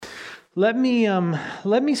Let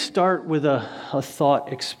me start with a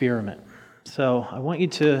thought experiment. So I want you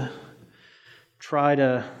to try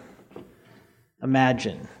to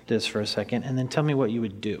imagine this for a second, and then tell me what you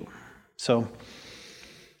would do. So,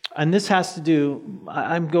 and this has to do,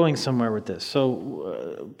 I'm going somewhere with this.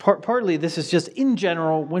 So partly this is just in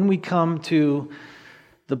general, when we come to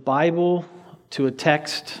the Bible, to a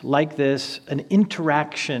text like this, an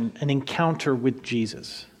interaction, an encounter with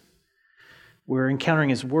Jesus. We're encountering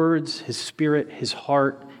His words, His Spirit, His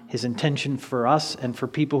heart, His intention for us and for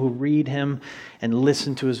people who read Him and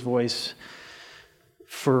listen to His voice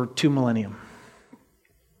for 2 millennia.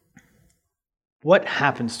 What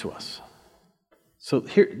happens to us? So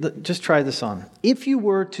here, just try this on. If you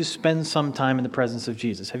were to spend some time in the presence of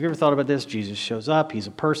Jesus, have you ever thought about this? Jesus shows up, He's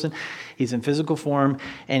a person, He's in physical form,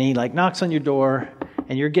 and He knocks on your door,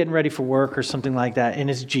 and you're getting ready for work or something like that, and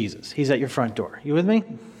it's Jesus. He's at your front door. You with me?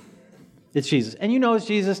 It's Jesus. And you know it's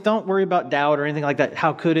Jesus. Don't worry about doubt or anything like that.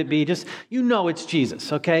 How could it be? Just, you know it's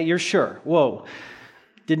Jesus, okay? You're sure. Whoa.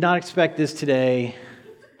 Did not expect this today.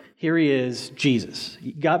 Here He is, Jesus.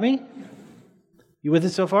 You got me? You with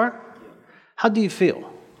it so far? How do you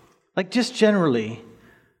feel? Just generally,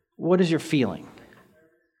 what is your feeling?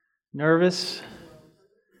 Nervous?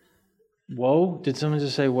 Whoa? Did someone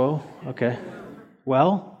just say whoa? Okay.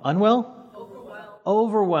 Well? Unwell?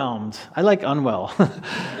 Overwhelmed. I like unwell.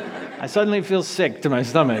 I suddenly feel sick to my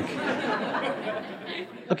stomach.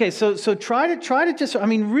 Okay, so try to just,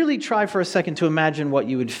 really try for a second to imagine what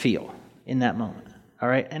you would feel in that moment. All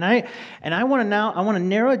right? And I want to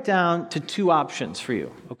narrow it down to 2 options for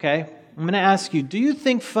you, okay? I'm going to ask you, do you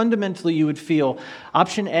think fundamentally you would feel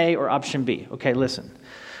option A or option B? Okay, listen.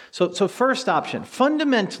 So first option,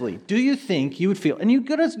 fundamentally, do you think you would feel, and you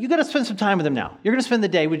got to spend some time with Him now. You're going to spend the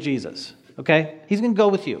day with Jesus, okay? He's going to go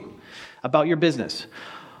with you about your business.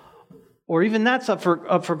 Or even that's up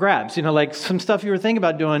for grabs. Some stuff you were thinking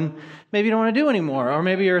about doing, maybe you don't want to do anymore. Or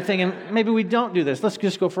maybe you're thinking, maybe we don't do this. Let's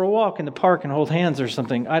just go for a walk in the park and hold hands or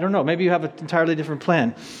something. I don't know. Maybe you have an entirely different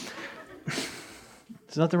plan.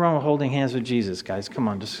 There's nothing wrong with holding hands with Jesus, guys. Come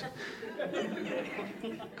on, just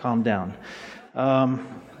calm down.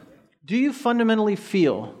 Do you fundamentally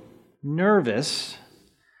feel nervous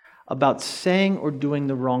about saying or doing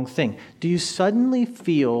the wrong thing? Do you suddenly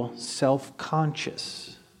feel self-conscious?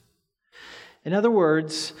 In other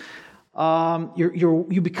words,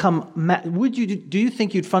 you become. Do you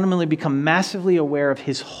think you'd fundamentally become massively aware of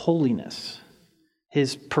His holiness,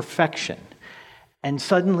 His perfection, and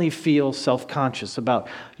suddenly feel self-conscious about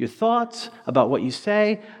your thoughts, about what you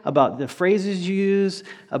say, about the phrases you use,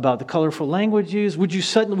 about the colorful language you use? Would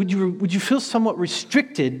you feel somewhat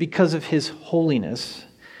restricted because of His holiness?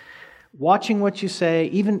 Watching what you say,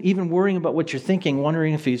 even worrying about what you're thinking,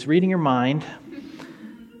 wondering if He's reading your mind.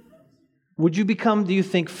 Would you become, do you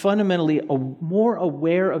think, fundamentally more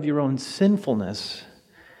aware of your own sinfulness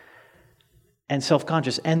and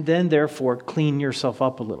self-conscious, and then therefore clean yourself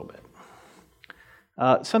up a little bit?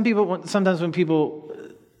 Sometimes when people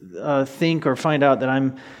think or find out that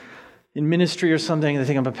I'm in ministry or something, they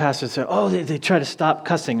think I'm a pastor, they try to stop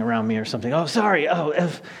cussing around me or something. Oh, sorry. Oh,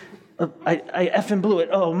 I effing blew it.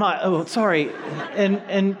 Oh, sorry.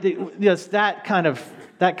 And yes, that kind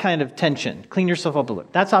of tension. Clean yourself up a little.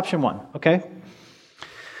 That's option 1, okay?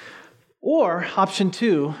 Or option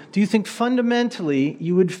 2, do you think fundamentally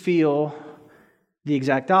you would feel the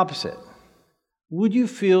exact opposite? Would you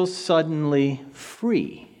feel suddenly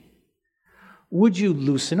free? Would you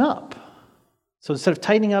loosen up? So instead of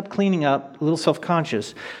tightening up, cleaning up, a little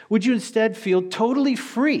self-conscious, would you instead feel totally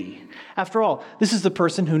free? After all, this is the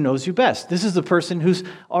person who knows you best. This is the person who's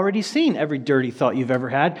already seen every dirty thought you've ever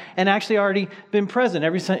had and actually already been present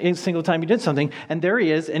every single time you did something. And there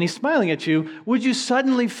He is, and He's smiling at you. Would you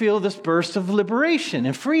suddenly feel this burst of liberation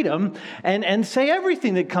and freedom and say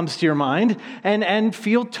everything that comes to your mind and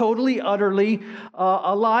feel totally, utterly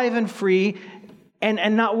alive and free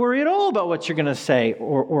and not worry at all about what you're going to say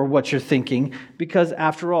or what you're thinking, because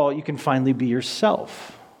after all, you can finally be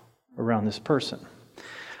yourself around this person?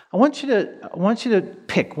 I want you to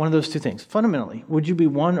pick one of those 2 things. Fundamentally, would you be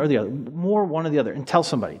one or the other? More one or the other? And tell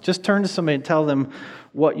somebody. Just turn to somebody and tell them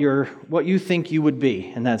what you think you would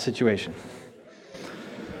be in that situation.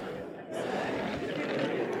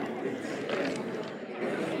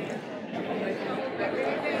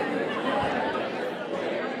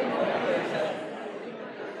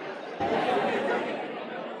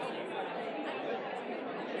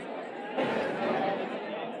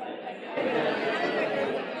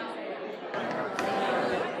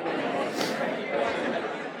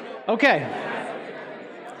 Okay.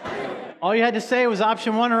 All you had to say was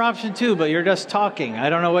option 1 or option 2, but you're just talking. I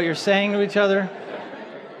don't know what you're saying to each other.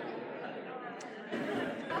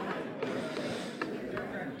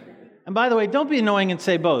 And by the way, don't be annoying and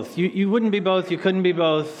say both. You wouldn't be both. You couldn't be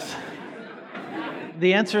both.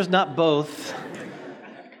 The answer is not both.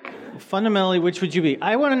 Fundamentally, which would you be?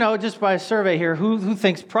 I want to know, just by a survey here, who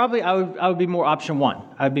thinks probably I would be more option one.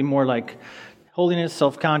 I'd be more like holiness,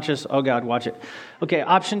 self-conscious. Oh, God, watch it. Okay,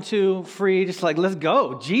 option two, free, just like, let's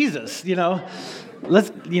go. Jesus, and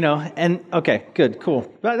okay, good,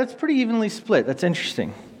 cool. But that's pretty evenly split. That's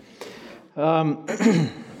interesting.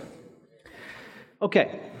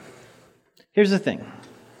 Okay, here's the thing.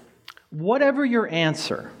 Whatever your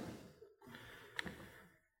answer,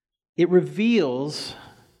 it reveals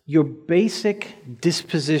your basic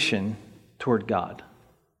disposition toward God,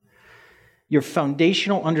 your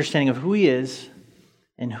foundational understanding of who He is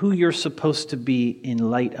and who you're supposed to be in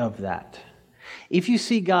light of that. If you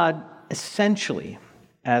see God essentially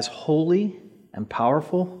as holy and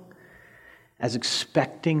powerful, as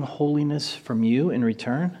expecting holiness from you in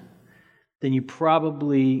return, then you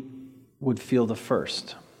probably would feel the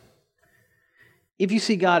first. If you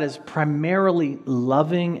see God as primarily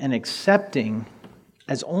loving and accepting,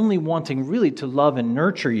 as only wanting really to love and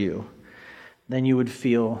nurture you, then you would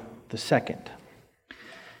feel the second.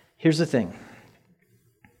 Here's the thing.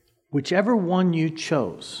 Whichever one you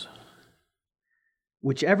chose,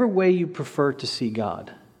 whichever way you prefer to see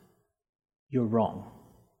God, you're wrong.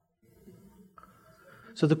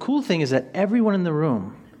 So the cool thing is that everyone in the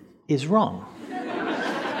room is wrong.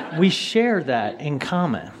 We share that in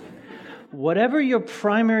common. Whatever your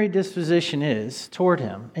primary disposition is toward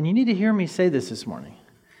Him, and you need to hear me say this morning,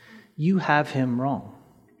 you have Him wrong.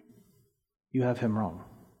 You have Him wrong.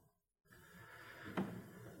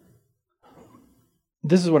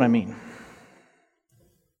 This is what I mean.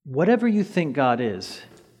 Whatever you think God is,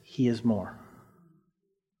 He is more.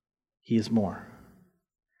 He is more.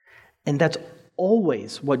 And that's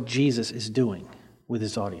always what Jesus is doing with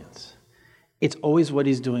His audience. It's always what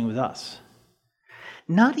He's doing with us.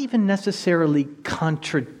 Not even necessarily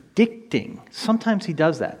contradicting. Sometimes He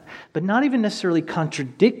does that. But not even necessarily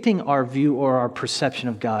contradicting our view or our perception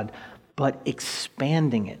of God, but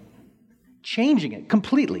expanding it, changing it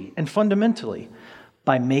completely and fundamentally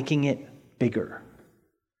by making it bigger,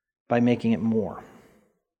 by making it more.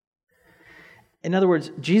 In other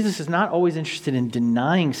words, Jesus is not always interested in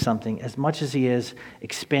denying something as much as He is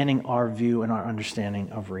expanding our view and our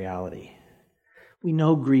understanding of reality. We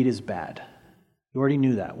know greed is bad. You already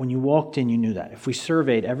knew that. When you walked in, you knew that. If we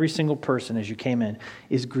surveyed every single person as you came in,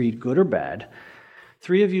 is greed good or bad?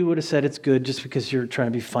 3 of you would have said it's good just because you're trying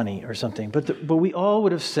to be funny or something. But we all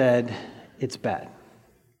would have said it's bad.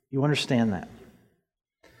 You understand that?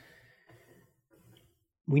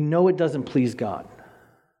 We know it doesn't please God.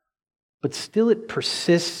 But still it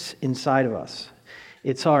persists inside of us.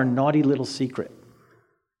 It's our naughty little secret.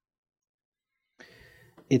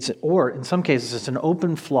 Or in some cases, it's an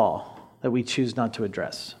open flaw that we choose not to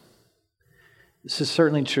address. This is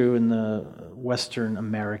certainly true in the Western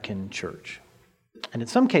American church. And in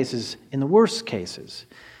some cases, in the worst cases,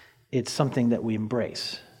 it's something that we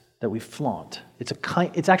embrace, that we flaunt.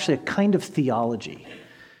 It's actually a kind of theology,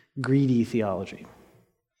 greedy theology.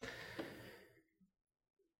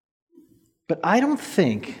 But I don't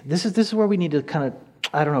think, this is where we need to kind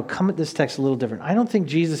of, come at this text a little different. I don't think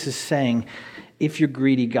Jesus is saying, if you're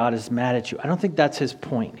greedy, God is mad at you. I don't think that's His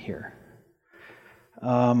point here.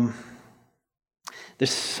 There's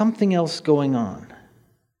something else going on.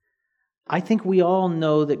 I think we all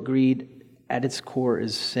know that greed at its core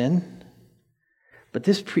is sin. But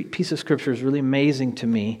this piece of scripture is really amazing to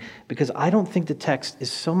me because I don't think the text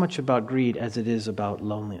is so much about greed as it is about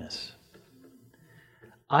loneliness.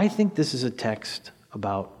 I think this is a text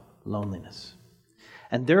about loneliness.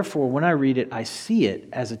 And therefore, when I read it, I see it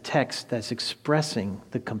as a text that's expressing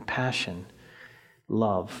the compassion,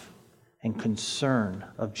 love, and concern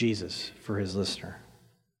of Jesus for His listener.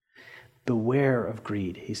 Beware of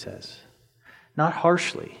greed, He says. Not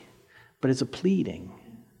harshly, but it's a pleading.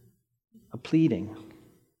 A pleading.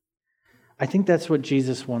 I think that's what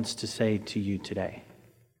Jesus wants to say to you today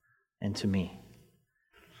and to me.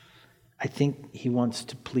 I think He wants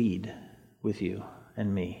to plead with you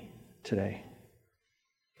and me today.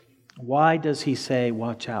 Why does He say,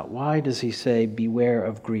 watch out? Why does He say, beware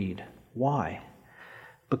of greed? Why?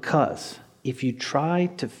 Because if you try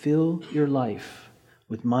to fill your life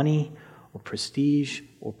with money or prestige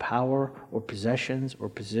or power or possessions or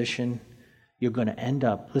position, you're going to end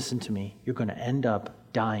up, listen to me, you're going to end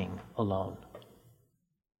up dying alone.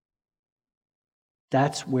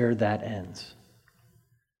 That's where that ends.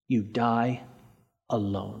 You die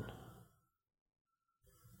alone.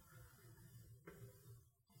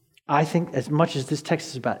 I think as much as this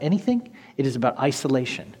text is about anything, it is about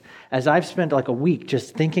isolation. as I've spent like a week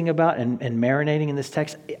just thinking about and marinating in this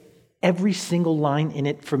text, every single line in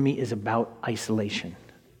it for me is about isolation.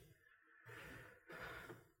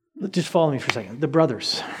 Just follow me for a second.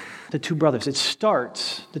 The two brothers.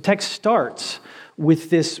 The text starts with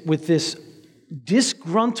this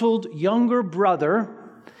disgruntled younger brother.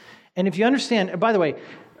 And if you understand, by the way,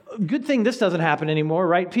 good thing this doesn't happen anymore,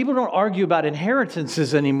 right? People don't argue about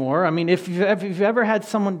inheritances anymore. I mean, if you've ever had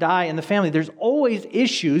someone die in the family, there's always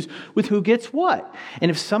issues with who gets what.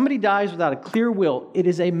 And if somebody dies without a clear will, it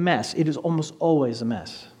is a mess. It is almost always a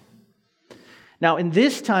mess. Now, in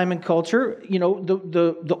this time and culture,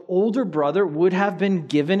 the older brother would have been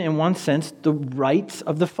given, in one sense, the rights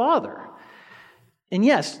of the father. And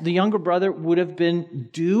yes, the younger brother would have been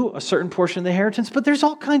due a certain portion of the inheritance, but there's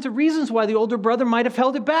all kinds of reasons why the older brother might have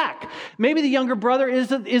held it back. Maybe the younger brother is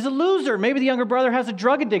a loser. Maybe the younger brother has a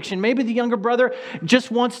drug addiction. Maybe the younger brother just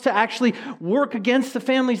wants to actually work against the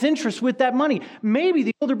family's interests with that money. Maybe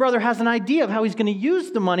the older brother has an idea of how he's going to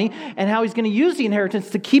use the money and how he's going to use the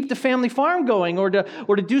inheritance to keep the family farm going or to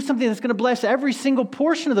do something that's going to bless every single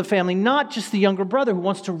portion of the family, not just the younger brother who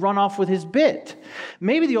wants to run off with his bit.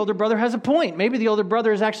 Maybe the older brother has a point. Maybe the older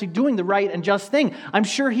brother is actually doing the right and just thing. I'm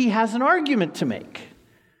sure he has an argument to make.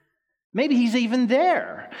 Maybe he's even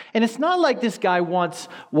there. And it's not like this guy wants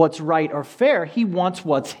what's right or fair. He wants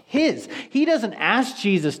what's his. He doesn't ask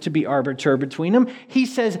Jesus to be arbiter between them. He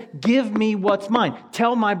says, give me what's mine.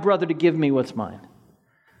 Tell my brother to give me what's mine.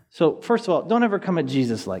 So first of all, don't ever come at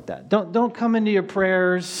Jesus like that. Don't come into your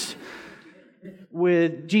prayers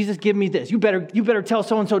with, Jesus, give me this. You better tell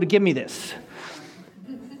so-and-so to give me this.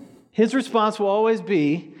 His response will always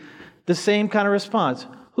be the same kind of response.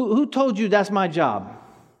 Who told you that's my job?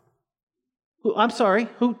 I'm sorry.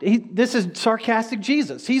 This is sarcastic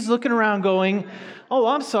Jesus. He's looking around going, oh,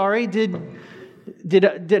 I'm sorry.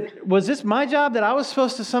 Was this my job that I was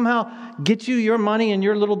supposed to somehow get you your money in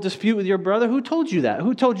your little dispute with your brother? Who told you that?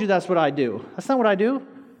 Who told you that's what I do? That's not what I do.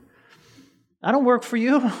 I don't work for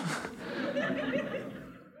you.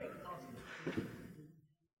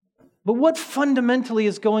 But what fundamentally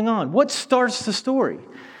is going on? What starts the story?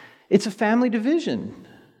 It's a family division.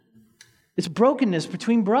 It's brokenness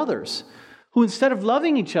between brothers who, instead of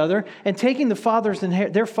loving each other and taking their father's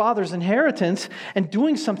inheritance and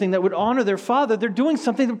doing something that would honor their father, they're doing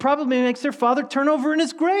something that probably makes their father turn over in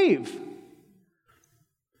his grave.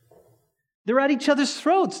 They're at each other's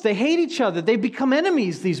throats. They hate each other. They become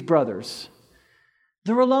enemies, these brothers.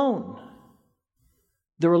 They're alone.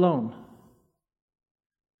 They're alone.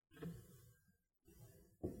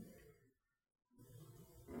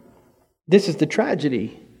 This is the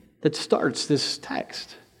tragedy that starts this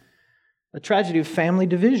text. A tragedy of family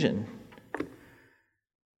division.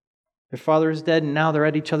 Their father is dead and now they're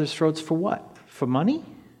at each other's throats for what? For money?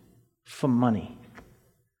 For money.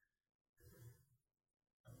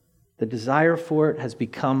 The desire for it has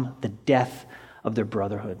become the death of their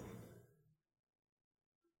brotherhood.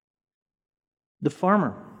 The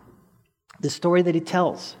farmer, the story that he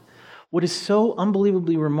tells, what is so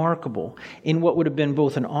unbelievably remarkable in what would have been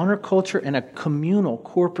both an honor culture and a communal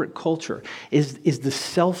corporate culture is the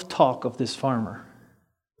self-talk of this farmer.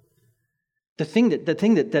 The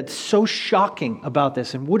thing that's so shocking about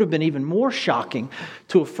this, and would have been even more shocking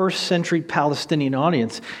to a first century Palestinian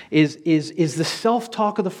audience, is the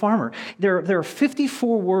self-talk of the farmer. There are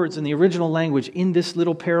 54 words in the original language in this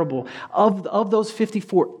little parable. Of those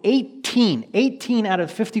 54, 18 out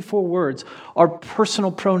of 54 words are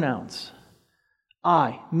personal pronouns.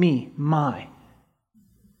 I, me, my.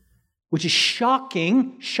 Which is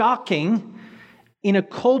shocking in a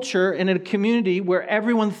culture and in a community where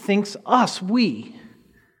everyone thinks us, we.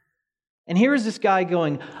 And here is this guy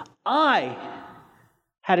going, I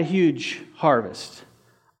had a huge harvest.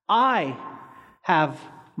 I have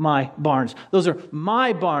my barns. Those are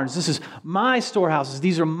my barns. This is my storehouses.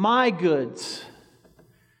 These are my goods.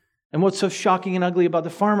 And what's so shocking and ugly about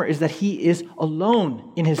the farmer is that he is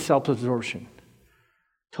alone in his self-absorption,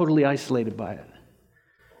 totally isolated by it.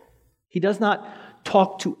 He does not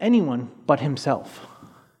talk to anyone but himself.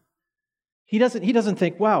 He doesn't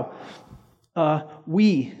think, wow,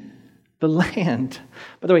 we, the land.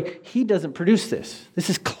 By the way, he doesn't produce this.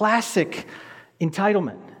 This is classic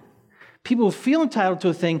entitlement. People who feel entitled to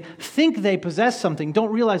a thing, think they possess something,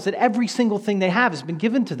 don't realize that every single thing they have has been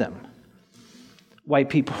given to them. White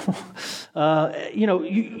people.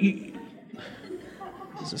 It's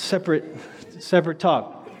a separate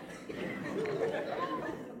talk.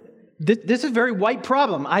 This is a very white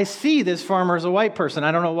problem. I see this farmer as a white person.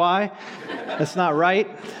 I don't know why. That's not right.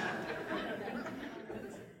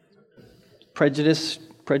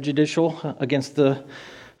 Prejudicial against the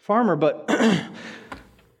farmer. But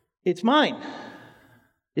It's mine.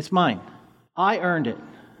 It's mine. I earned it.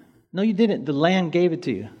 No, you didn't. The land gave it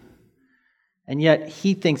to you. And yet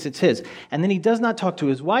he thinks it's his. And then he does not talk to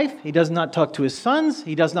his wife. He does not talk to his sons.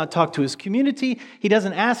 He does not talk to his community. He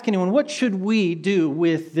doesn't ask anyone, what should we do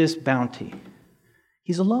with this bounty?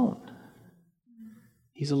 He's alone.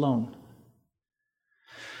 He's alone.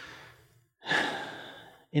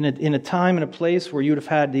 In a time and a place where you would have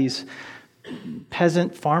had these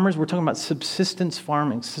peasant farmers, we're talking about subsistence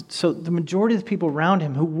farming. So the majority of the people around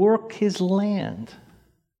him who work his land,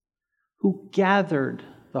 who gathered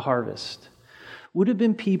the harvest, would have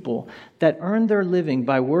been people that earned their living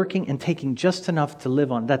by working and taking just enough to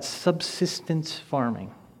live on. That's subsistence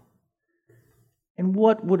farming. And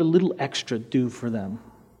what would a little extra do for them?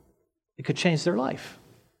 It could change their life.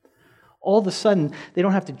 All of a sudden, they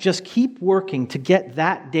don't have to just keep working to get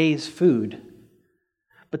that day's food,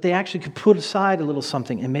 but they actually could put aside a little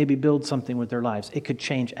something and maybe build something with their lives. It could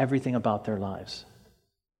change everything about their lives.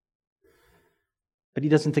 But he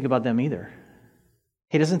doesn't think about them either.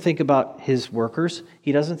 He doesn't think about his workers.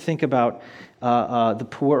 He doesn't think about the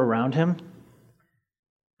poor around him.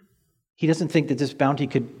 He doesn't think that this bounty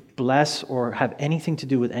could bless or have anything to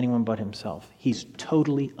do with anyone but himself. He's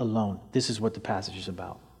totally alone. This is what the passage is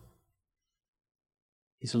about.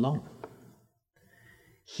 He's alone.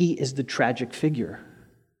 He is the tragic figure.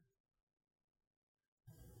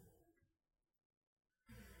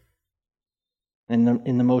 And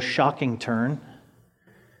in the most shocking turn,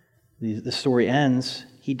 the story ends,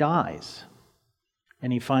 he dies.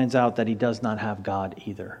 And he finds out that he does not have God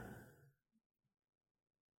either.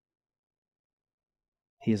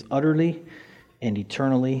 He is utterly and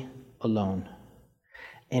eternally alone.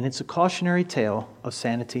 And it's a cautionary tale of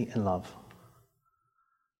sanity and love.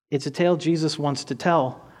 It's a tale Jesus wants to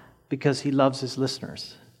tell because he loves his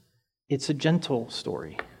listeners. It's a gentle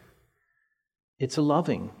story. It's a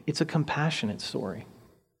loving, it's a compassionate story.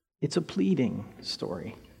 It's a pleading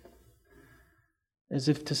story. As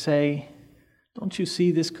if to say, don't you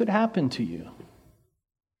see this could happen to you?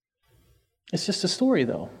 It's just a story,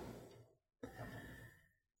 though.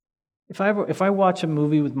 If I watch a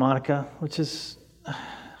movie with Monica, which is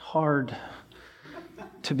hard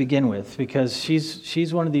to begin with, because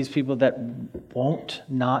she's one of these people that won't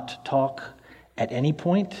not talk at any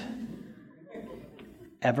point,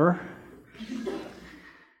 ever.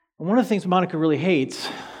 And one of the things Monica really hates,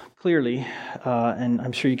 clearly, and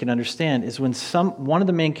I'm sure you can understand, is when one of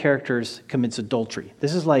the main characters commits adultery.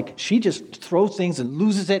 This is like, she just throws things and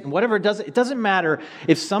loses it, and whatever it does, it doesn't matter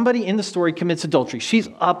if somebody in the story commits adultery. She's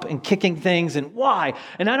up and kicking things, and why?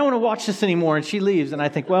 And I don't want to watch this anymore, and she leaves, and I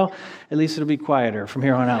think, well, at least it'll be quieter from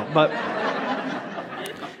here on out.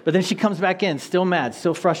 But then she comes back in, still mad,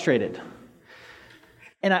 still frustrated.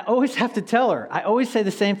 And I always have to tell her, I always say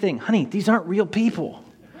the same thing, honey, these aren't real people.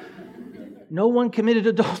 No one committed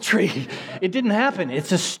adultery. It didn't happen.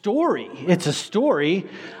 It's a story. It's a story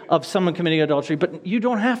of someone committing adultery, but you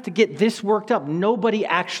don't have to get this worked up. Nobody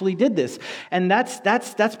actually did this. And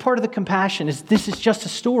that's part of the compassion, is this is just a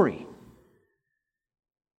story.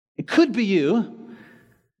 It could be you,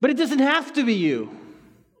 but it doesn't have to be you.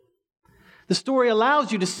 The story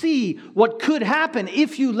allows you to see what could happen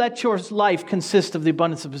if you let your life consist of the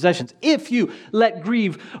abundance of possessions. If you let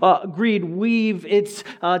greed weave its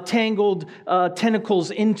tangled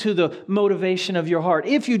tentacles into the motivation of your heart.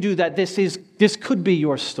 If you do that, this could be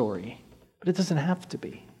your story. But it doesn't have to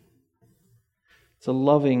be. It's a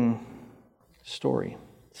loving story.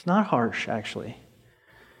 It's not harsh, actually,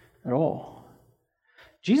 at all.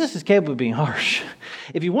 Jesus is capable of being harsh.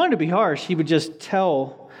 If he wanted to be harsh, he would just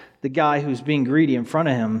tell the guy who's being greedy in front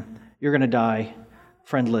of him, you're going to die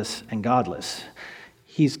friendless and godless.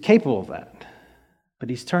 He's capable of that.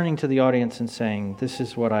 But he's turning to the audience and saying, this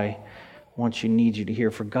is what I need you to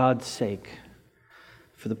hear for God's sake,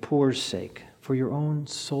 for the poor's sake, for your own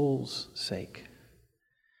soul's sake.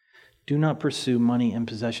 Do not pursue money and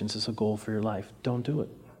possessions as a goal for your life. Don't do it.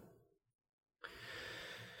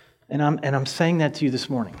 And I'm saying that to you this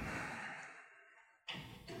morning.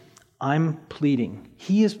 I'm pleading.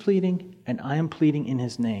 He is pleading, and I am pleading in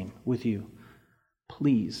his name with you.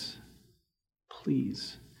 Please,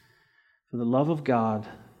 please, for the love of God,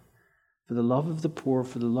 for the love of the poor,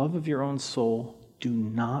 for the love of your own soul, do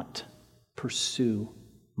not pursue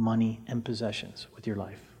money and possessions with your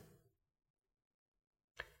life.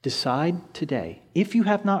 Decide today, if you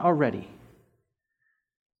have not already,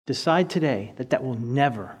 decide today that will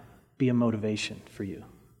never be a motivation for you.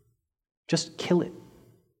 Just kill it.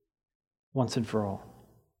 Once and for all.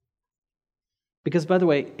 Because, by the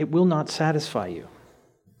way, it will not satisfy you.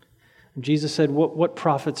 Jesus said, what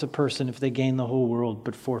profits a person if they gain the whole world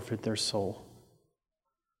but forfeit their soul?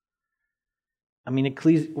 I mean,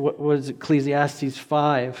 what was Ecclesiastes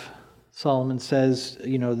 5? Solomon says,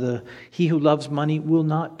 he who loves money will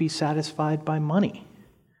not be satisfied by money.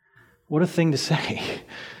 What a thing to say.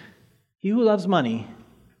 He who loves money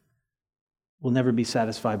will never be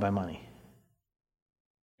satisfied by money.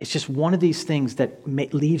 It's just one of these things that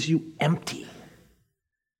leaves you empty.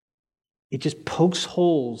 It just pokes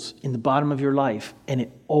holes in the bottom of your life, and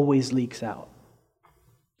it always leaks out.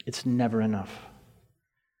 It's never enough.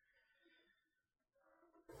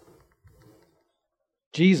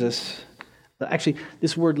 Jesus, actually,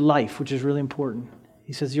 this word life, which is really important.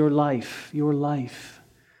 He says, your life, your life.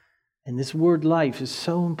 And this word life is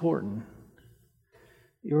so important.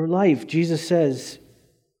 Your life, Jesus says,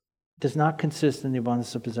 does not consist in the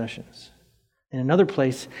abundance of possessions. In another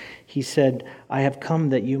place, he said, I have come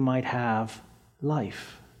that you might have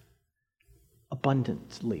life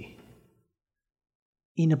abundantly,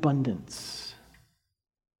 in abundance,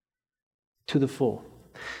 to the full.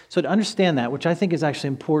 So to understand that, which I think is actually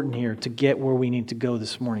important here to get where we need to go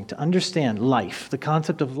this morning, to understand life, the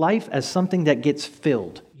concept of life as something that gets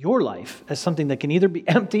filled, your life as something that can either be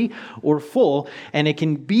empty or full, and it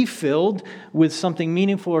can be filled with something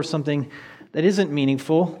meaningful or something that isn't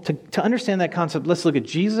meaningful. To understand that concept, let's look at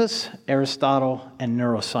Jesus, Aristotle, and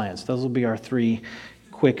neuroscience. Those will be our three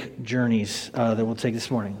quick journeys that we'll take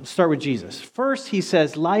this morning. Let's start with Jesus. First, he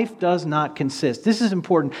says, life does not consist. This is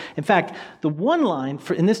important. In fact, the one line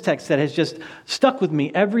in this text that has just stuck with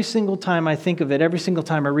me every single time I think of it, every single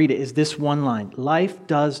time I read it, is this one line. Life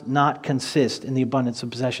does not consist in the abundance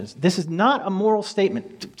of possessions. This is not a moral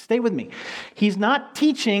statement. Stay with me. He's not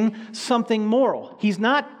teaching something moral. He's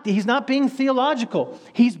not being theological.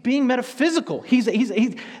 He's being metaphysical.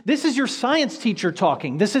 This is your science teacher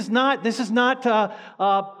talking. This is not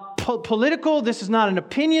political. This is not an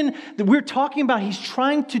opinion that we're talking about. He's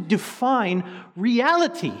trying to define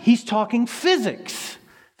reality. He's talking physics.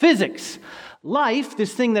 Physics. Life,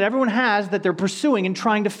 this thing that everyone has that they're pursuing and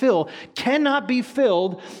trying to fill, cannot be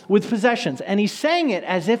filled with possessions. And he's saying it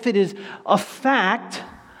as if it is a fact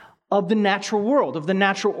of the natural world, of the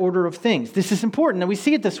natural order of things. This is important that we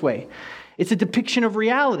see it this way. It's a depiction of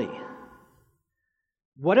reality.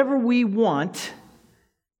 Whatever we want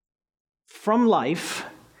from life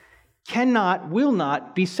will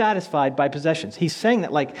not be satisfied by possessions. He's saying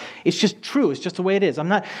that like it's just true. It's just the way it is.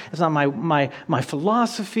 It's not my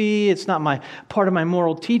philosophy. It's not my part of my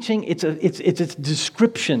moral teaching. It's a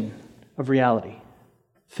description of reality,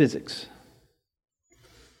 physics.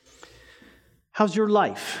 How's your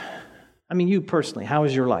life? I mean, you personally, how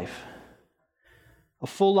is your life? A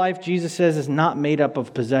full life, Jesus says, is not made up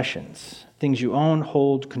of possessions, things you own,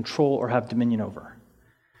 hold, control, or have dominion over.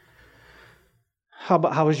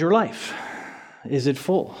 How is your life? Is it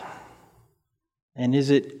full? And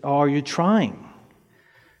are you trying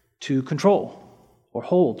to control or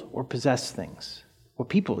hold or possess things or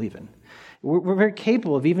people even? We're very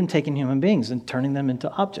capable of even taking human beings and turning them into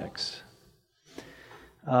objects.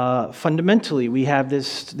 Fundamentally, we have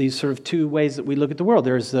these sort of two ways that we look at the world.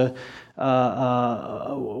 There's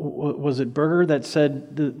was it Berger that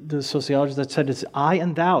said, the sociologist that said it's I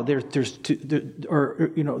and thou. There's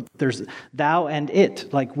thou and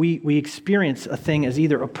it. Like we experience a thing as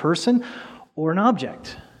either a person or an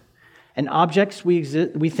object. And objects we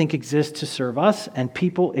think exist to serve us, and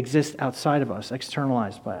people exist outside of us,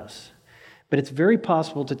 externalized by us. But it's very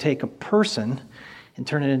possible to take a person and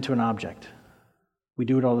turn it into an object. We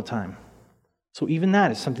do it all the time. So even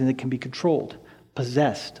that is something that can be controlled,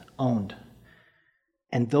 possessed, owned.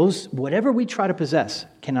 And whatever we try to possess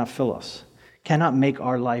cannot fill us, cannot make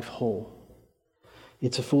our life whole.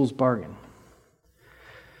 It's a fool's bargain.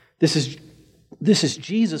 This is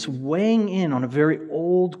Jesus weighing in on a very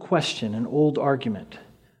old question, an old argument,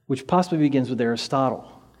 which possibly begins with Aristotle.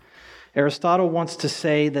 Aristotle wants to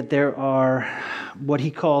say that there are what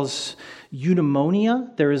he calls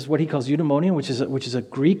eudaimonia. There is what he calls eudaimonia, which is a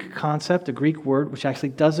Greek concept, a Greek word, which actually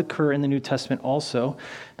does occur in the New Testament also.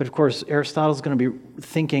 But of course, Aristotle is going to be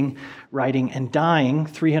thinking, writing, and dying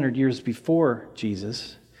 300 years before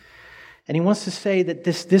Jesus. And he wants to say that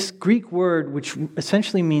this Greek word, which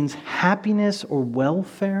essentially means happiness or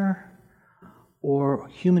welfare or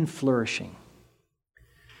human flourishing,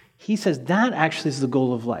 he says that actually is the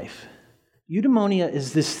goal of life. Eudaimonia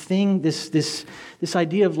is this thing, this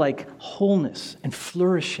idea of like wholeness and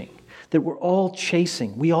flourishing that we're all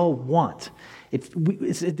chasing, we all want. It's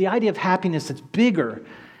the idea of happiness that's bigger,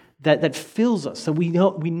 that fills us, that we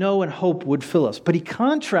know and hope would fill us. But he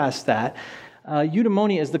contrasts that.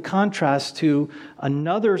 Eudaimonia is the contrast to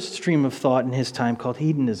another stream of thought in his time called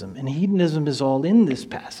hedonism. And hedonism is all in this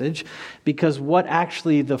passage because what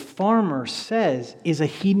actually the farmer says is a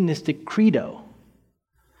hedonistic credo.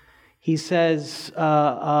 He says,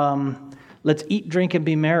 let's eat, drink, and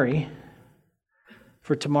be merry,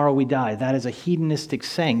 for tomorrow we die. That is a hedonistic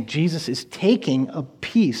saying. Jesus is taking a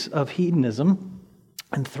piece of hedonism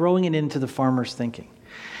and throwing it into the farmer's thinking.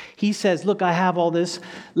 He says, look, I have all this.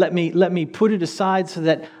 Let me put it aside so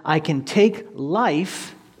that I can take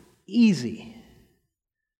life easy.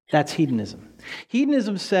 That's hedonism.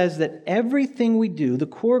 Hedonism says that everything we do, the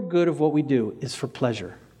core good of what we do, is for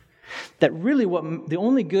pleasure. That really the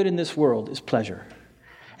only good in this world is pleasure.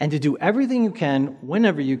 And to do everything you can,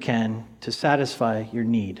 whenever you can, to satisfy your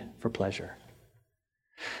need for pleasure.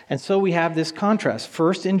 And so we have this contrast.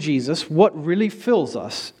 First, in Jesus, what really fills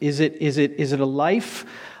us? Is it a life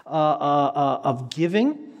of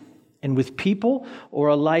giving and with people, or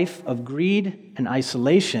a life of greed and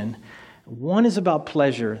isolation? One is about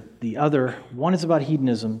pleasure, one is about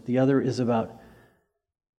hedonism, the other is about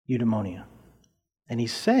eudaimonia. And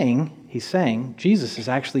he's saying, Jesus is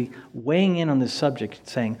actually weighing in on this subject,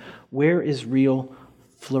 saying, where is real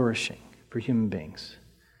flourishing for human beings?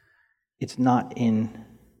 It's not in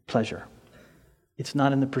pleasure. It's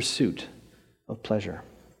not in the pursuit of pleasure.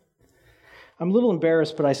 I'm a little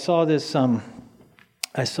embarrassed, but I saw this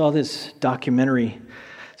documentary.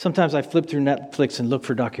 Sometimes I flip through Netflix and look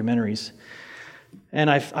for documentaries. And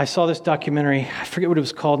I saw this documentary, I forget what it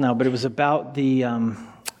was called now, but it was about the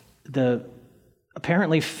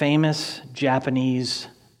apparently famous Japanese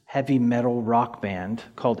heavy metal rock band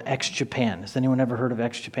called X Japan. Has anyone ever heard of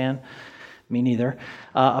X Japan? Me neither.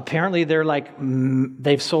 Apparently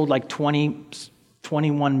they've sold like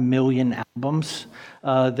 21 million albums.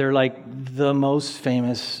 They're like the most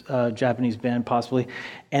famous Japanese band possibly.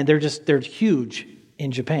 And they're huge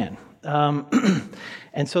in Japan.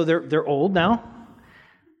 And so they're old now.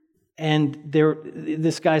 And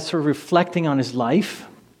this guy's sort of reflecting on his life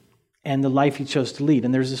and the life he chose to lead.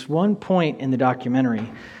 And there's this one point in the documentary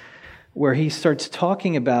where he starts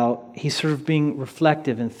talking about, he's sort of being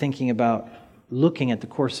reflective and thinking about looking at the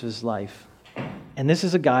course of his life. And this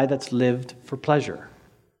is a guy that's lived for pleasure,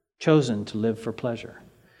 chosen to live for pleasure.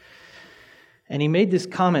 And he made this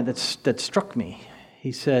comment that struck me.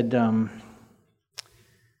 He said,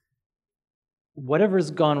 whatever has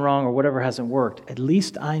gone wrong or whatever hasn't worked, at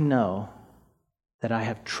least I know that I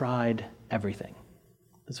have tried everything.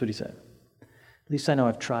 That's what he said. At least I know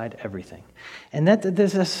I've tried everything. And that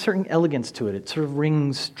there's a certain elegance to it. It sort of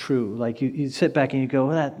rings true. Like you sit back and you go,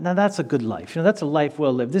 now that's a good life. That's a life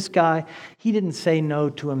well lived. This guy, he didn't say no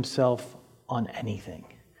to himself on anything.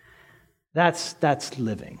 That's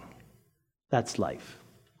living. That's life.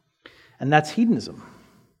 And that's hedonism.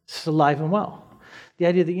 It's alive and well. The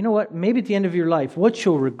idea that, maybe at the end of your life, what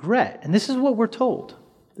you'll regret, and this is what we're told.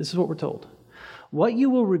 What you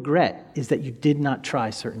will regret is that you did not try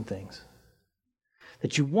certain things.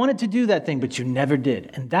 That you wanted to do that thing, but you never did.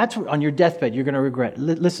 And that's what, on your deathbed, you're going to regret.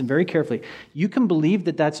 Listen very carefully. You can believe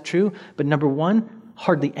that that's true, but number one,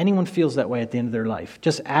 hardly anyone feels that way at the end of their life.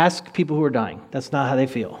 Just ask people who are dying. That's not how they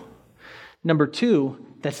feel. Number two,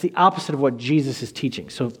 that's the opposite of what Jesus is teaching.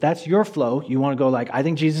 So if that's your flow, you want to go I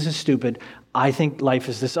think Jesus is stupid. I think life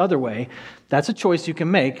is this other way. That's a choice you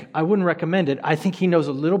can make. I wouldn't recommend it. I think he knows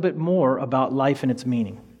a little bit more about life and its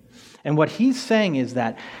meaning. And what he's saying is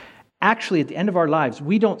that actually at the end of our lives,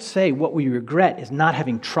 we don't say what we regret is not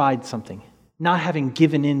having tried something, not having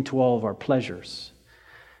given in to all of our pleasures,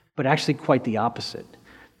 but actually quite the opposite.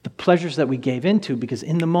 The pleasures that we gave into because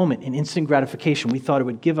in the moment, in instant gratification, we thought it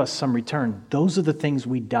would give us some return. Those are the things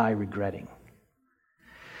we die regretting.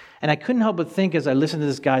 And I couldn't help but think as I listened to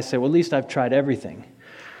this guy say, well, at least I've tried everything.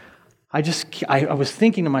 I was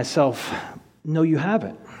thinking to myself, no, you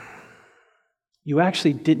haven't. You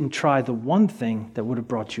actually didn't try the one thing that would have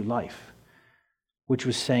brought you life, which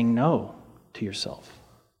was saying no to yourself.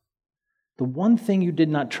 The one thing you did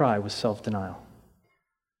not try was self-denial.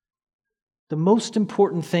 The most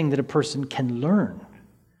important thing that a person can learn,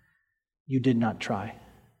 you did not try.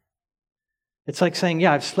 It's like saying,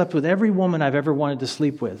 yeah, I've slept with every woman I've ever wanted to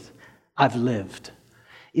sleep with. I've lived.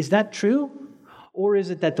 Is that true? Or is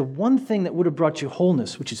it that the one thing that would have brought you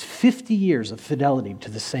wholeness, which is 50 years of fidelity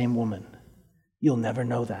to the same woman, you'll never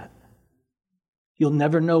know that. You'll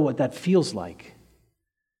never know what that feels like.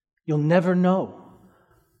 You'll never know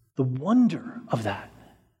the wonder of that,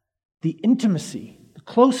 the intimacy, the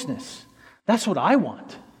closeness. That's what I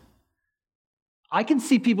want. I can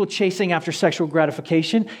see people chasing after sexual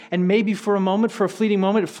gratification, and maybe for a moment, for a fleeting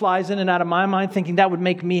moment, it flies in and out of my mind thinking that would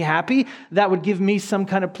make me happy, that would give me some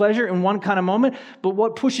kind of pleasure in one kind of moment. But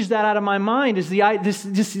what pushes that out of my mind is this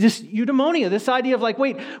eudaimonia, this idea of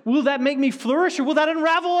wait, will that make me flourish, or will that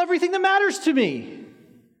unravel everything that matters to me?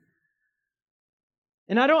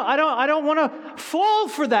 And I don't want to fall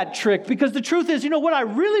for that trick, because the truth is, what I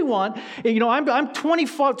really want, I'm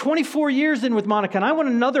 24 years in with Monica, and I want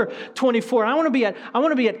another 24. I want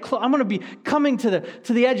to be coming to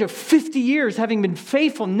the edge of 50 years, having been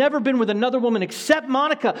faithful, never been with another woman except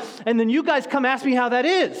Monica. And then you guys come ask me how that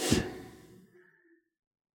is.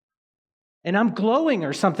 And I'm glowing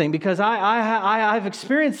or something because I've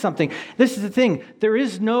experienced something. This is the thing. There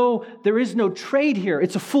is no trade here.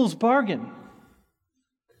 It's a fool's bargain.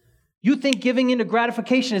 You think giving into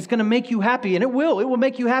gratification is going to make you happy, and it will. It will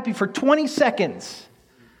make you happy for 20 seconds.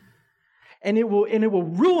 And it will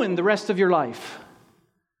ruin the rest of your life.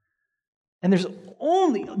 And there's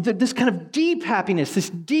only this kind of deep happiness, this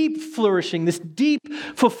deep flourishing, this deep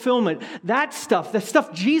fulfillment, that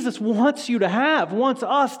stuff Jesus wants you to have, wants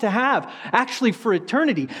us to have, actually for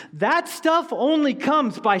eternity. That stuff only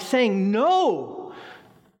comes by saying no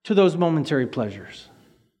to those momentary pleasures.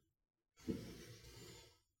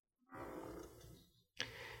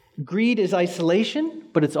 Greed is isolation,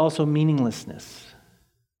 but it's also meaninglessness.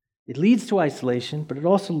 It leads to isolation, but it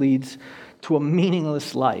also leads to a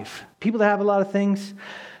meaningless life. People that have a lot of things,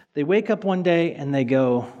 they wake up one day and they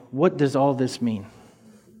go, what does all this mean?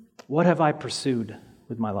 What have I pursued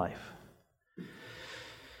with my life?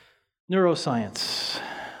 Neuroscience.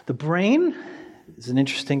 The brain is an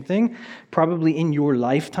interesting thing. Probably in your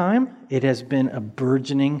lifetime, it has been a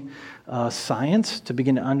burgeoning science to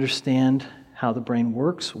begin to understand how the brain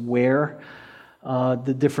works, where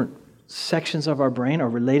the different sections of our brain are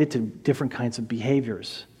related to different kinds of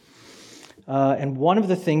behaviors. And one of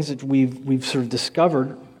the things that we've sort of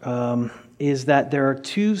discovered is that there are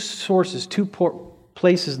two sources,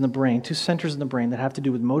 places in the brain, two centers in the brain that have to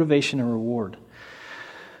do with motivation and reward.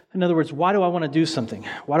 In other words, why do I want to do something?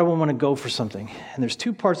 Why do I want to go for something? And there's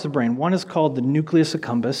two parts of the brain. One is called the nucleus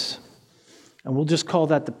accumbens, and we'll just call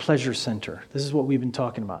that the pleasure center. This is what we've been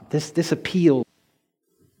talking about. This appeal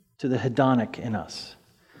to the hedonic in us.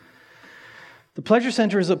 The pleasure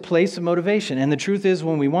center is a place of motivation. And the truth is,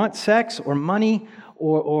 when we want sex or money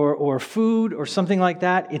or food or something like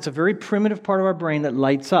that, it's a very primitive part of our brain that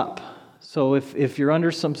lights up. So if you're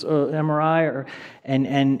under some MRI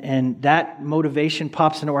and that motivation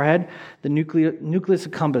pops into our head, the nucleus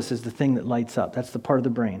accumbens is the thing that lights up. That's the part of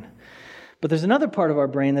the brain. But there's another part of our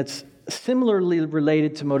brain that's similarly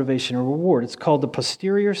related to motivation or reward. It's called the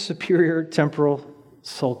posterior superior temporal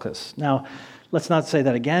sulcus. Now, let's not say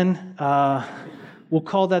that again. We'll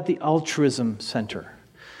call that the altruism center.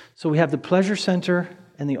 So we have the pleasure center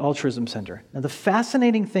and the altruism center. Now, the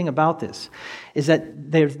fascinating thing about this is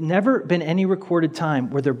that there's never been any recorded time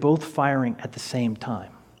where they're both firing at the same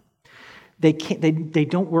time. They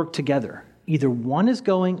don't work together. Either one is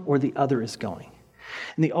going or the other is going.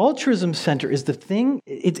 And the altruism center is the thing,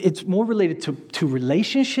 it's more related to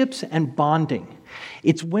relationships and bonding.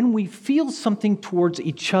 It's when we feel something towards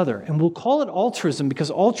each other. And we'll call it altruism because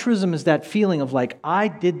altruism is that feeling of like, I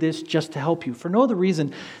did this just to help you for no other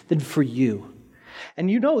reason than for you. And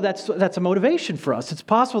that's a motivation for us. It's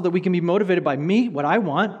possible that we can be motivated by me, what I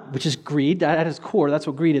want, which is greed. At its core, that's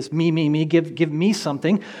what greed is. Me, give me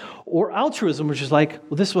something. Or altruism, which is like,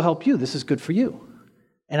 well, this will help you. This is good for you.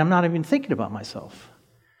 And I'm not even thinking about myself.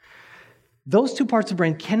 Those two parts of the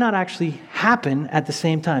brain cannot actually happen at the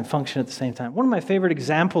same time, function at the same time. One of my favorite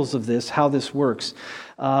examples of this, how this works,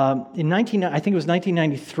 I think it was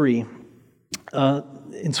 1993,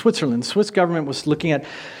 in Switzerland, the Swiss government was looking at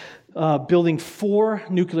building 4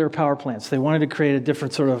 nuclear power plants. They wanted to create a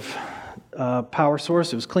different sort of power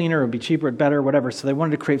source. It was cleaner, it would be cheaper, it better, whatever. So they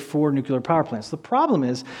wanted to create 4 nuclear power plants. The problem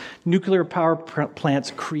is nuclear power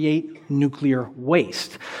plants create nuclear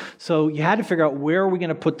waste. So you had to figure out where are we going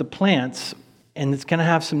to put the plants, and it's going to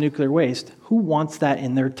have some nuclear waste. Who wants that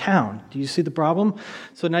in their town? Do you see the problem?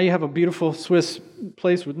 So now you have a beautiful Swiss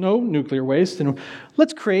place with no nuclear waste, and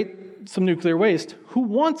let's create some nuclear waste. Who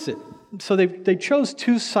wants it? So they chose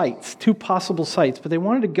 2 sites, 2 possible sites, but they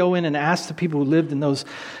wanted to go in and ask the people who lived in those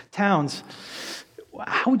towns,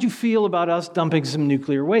 how would you feel about us dumping some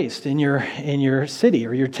nuclear waste in your city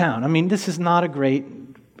or your town? I mean, this is not a great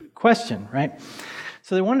question, right?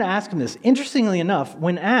 So they wanted to ask them this. Interestingly enough,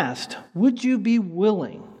 when asked, would you be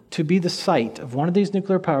willing to be the site of one of these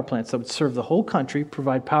nuclear power plants that would serve the whole country,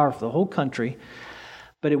 provide power for the whole country,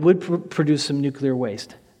 but it would produce some nuclear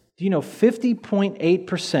waste? Do you know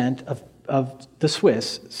 50.8% of the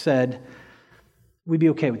Swiss said we'd be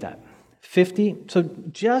okay with that? 50, so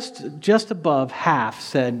just above half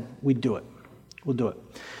said we'd do it. We'll do it.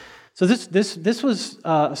 So this was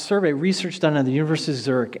a survey, research done at the University of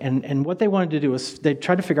Zurich, and what they wanted to do was they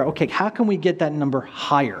tried to figure out, okay, how can we get that number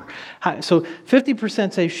higher? So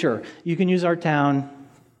 50% say, sure, you can use our town,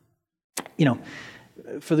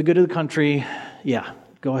 for the good of the country, yeah,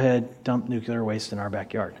 go ahead, dump nuclear waste in our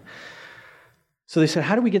backyard. So they said,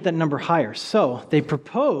 how do we get that number higher? So they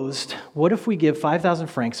proposed, what if we give 5,000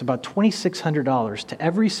 francs, about $2,600 to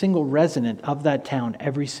every single resident of that town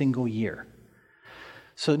every single year?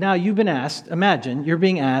 So now you've been asked, imagine you're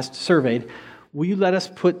being asked, surveyed, will you let us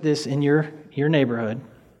put this in your neighborhood?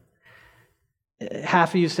 Half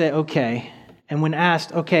of you say, okay. And when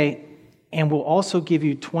asked, okay, and we'll also give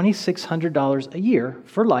you $2,600 a year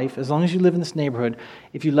for life, as long as you live in this neighborhood,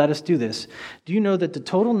 if you let us do this. Do you know that the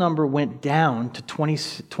total number went down to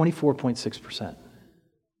 24.6%?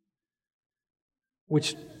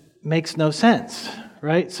 Which makes no sense,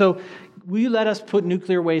 right? So, will you let us put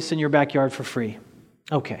nuclear waste in your backyard for free?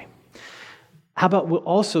 Okay. How about we'll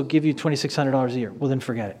also give you $2,600 a year? Well, then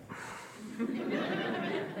forget it.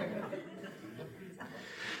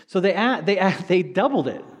 So they doubled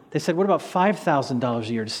it. They said, what about $5,000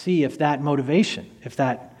 a year to see if that motivation, if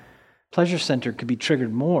that pleasure center could be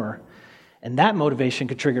triggered more, and that motivation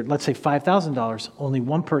could trigger, let's say $5,000, only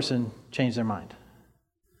one person changed their mind.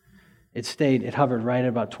 It hovered right at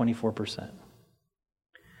about 24%.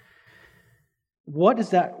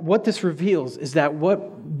 What this reveals is that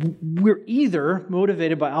we're either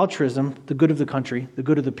motivated by altruism, the good of the country, the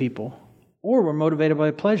good of the people, or we're motivated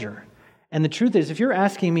by pleasure. And the truth is, if you're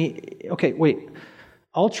asking me, okay, wait,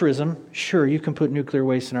 altruism, sure, you can put nuclear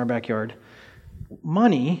waste in our backyard.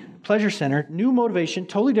 Money, pleasure center, new motivation,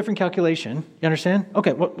 totally different calculation. You understand?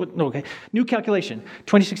 Okay, no, okay. New calculation,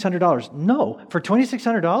 $2,600. No, for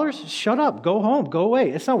 $2,600, shut up, go home, go away.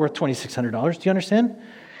 It's not worth $2,600. Do you understand?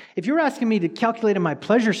 If you're asking me to calculate in my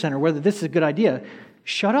pleasure center whether this is a good idea,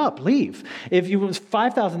 shut up, leave. If it was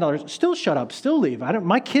 $5,000, still shut up, still leave.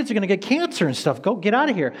 My kids are going to get cancer and stuff. Go, get out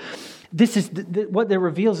of here. This is what that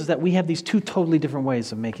reveals is that we have these two totally different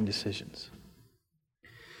ways of making decisions.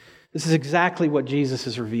 This is exactly what Jesus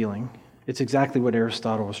is revealing. It's exactly what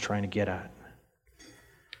Aristotle was trying to get at.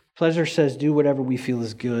 Pleasure says, do whatever we feel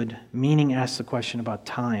is good. Meaning asks the question about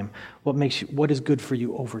time. What is good for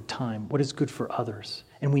you over time? What is good for others?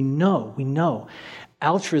 And we know,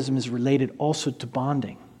 altruism is related also to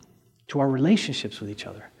bonding, to our relationships with each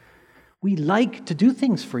other. We like to do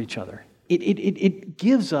things for each other. It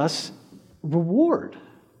gives us reward.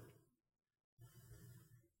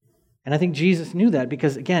 And I think Jesus knew that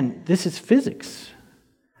because, again, this is physics.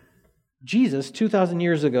 Jesus, 2,000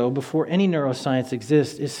 years ago, before any neuroscience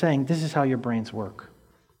exists, is saying this is how your brains work.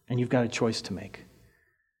 And you've got a choice to make.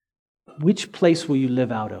 Which place will you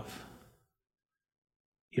live out of?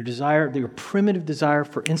 Your primitive desire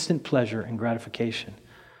for instant pleasure and gratification,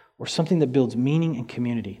 or something that builds meaning and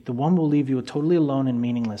community. The one will leave you totally alone and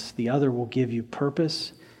meaningless. The other will give you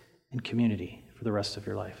purpose and community for the rest of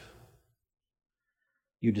your life.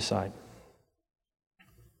 You decide.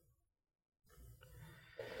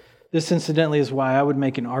 This, incidentally, is why I would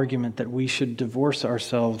make an argument that we should divorce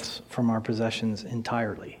ourselves from our possessions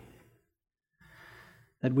entirely.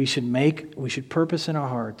 That we should purpose in our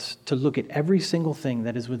hearts to look at every single thing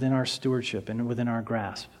that is within our stewardship and within our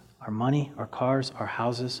grasp. Our money, our cars, our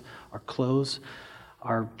houses, our clothes,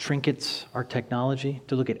 our trinkets, our technology,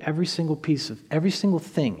 to look at every single piece of every single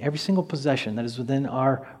thing, every single possession that is within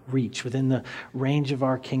our reach, within the range of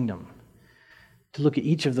our kingdom. To look at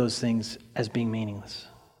each of those things as being meaningless.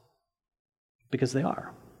 Because they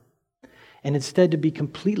are. And instead to be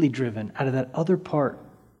completely driven out of that other part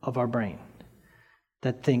of our brain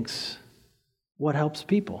that thinks, what helps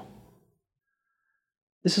people?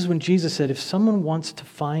 This is when Jesus said, if someone wants to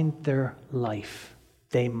find their life,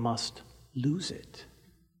 they must lose it.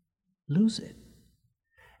 Lose it.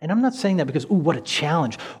 And I'm not saying that because, what a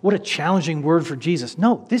challenge. What a challenging word for Jesus.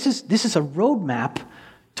 No, this is a roadmap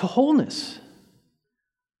to wholeness.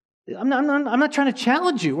 I'm not trying to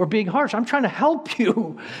challenge you or being harsh. I'm trying to help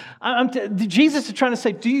you. Jesus is trying to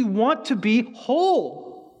say, do you want to be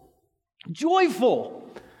whole, joyful,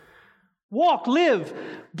 walk, live,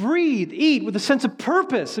 breathe, eat with a sense of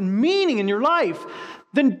purpose and meaning in your life?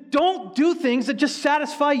 Then don't do things that just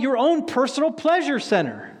satisfy your own personal pleasure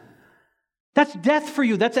center. That's death for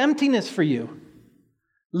you. That's emptiness for you.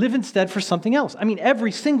 Live instead for something else. I mean,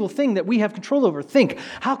 every single thing that we have control over. Think,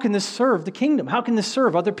 how can this serve the kingdom? How can this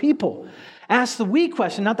serve other people? Ask the we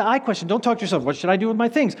question, not the I question. Don't talk to yourself, what should I do with my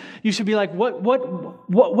things? You should be like,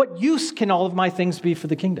 what use can all of my things be for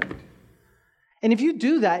the kingdom? And if you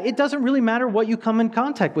do that, it doesn't really matter what you come in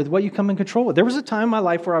contact with, what you come in control with. There was a time in my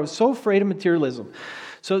life where I was so afraid of materialism,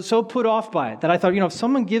 so put off by it that I thought, if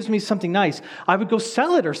someone gives me something nice, I would go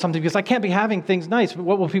sell it or something because I can't be having things nice.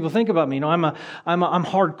 What will people think about me? I'm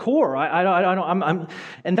hardcore.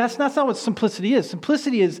 And that's not what simplicity is.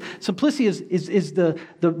 Simplicity is the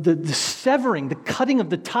severing, the cutting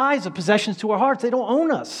of the ties of possessions to our hearts. They don't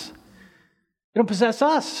own us. They don't possess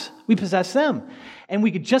us. We possess them. And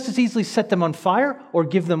we could just as easily set them on fire or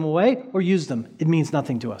give them away or use them. It means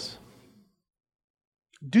nothing to us.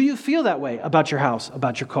 Do you feel that way about your house,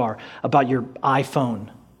 about your car, about your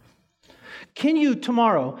iPhone? Can you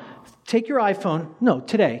tomorrow take your iPhone,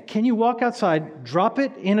 today, can you walk outside, drop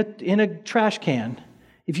it in a trash can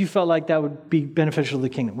if you felt like that would be beneficial to the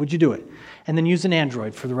kingdom? Would you do it? And then use an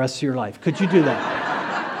Android for the rest of your life? Could you do that?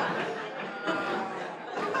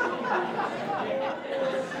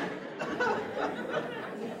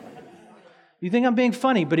 You think I'm being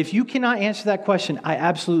funny, but if you cannot answer that question, I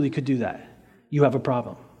absolutely could do that. You have a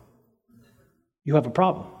problem. You have a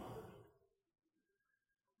problem.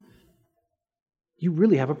 You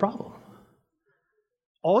really have a problem.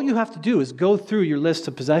 All you have to do is go through your list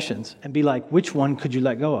of possessions and be like, which one could you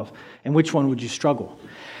let go of? And which one would you struggle?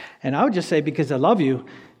 And I would just say, because I love you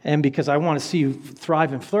and because I want to see you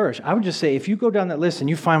thrive and flourish, I would just say, if you go down that list and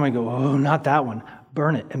you find one and go, oh, not that one,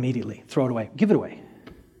 burn it immediately. Throw it away. Give it away.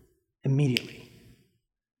 Immediately.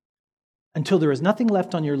 Until there is nothing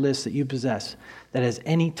left on your list that you possess that has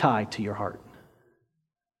any tie to your heart.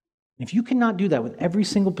 If you cannot do that with every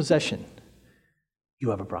single possession, you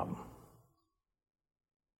have a problem.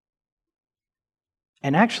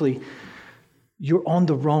 And actually, you're on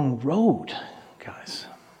the wrong road, guys.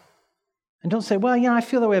 And don't say, well, I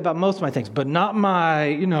feel that way about most of my things, but not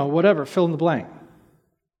my, whatever, fill in the blank.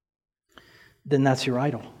 Then that's your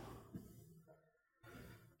idol.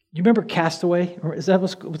 You remember Castaway? Or was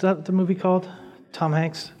that the movie called? Tom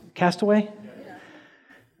Hanks? Castaway?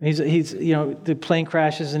 Yeah. He's the plane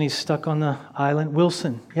crashes and he's stuck on the island.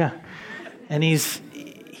 Wilson, yeah. And he's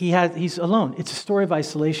alone. It's a story of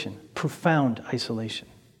isolation, profound isolation,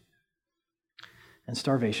 and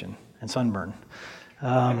starvation and sunburn.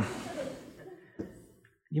 You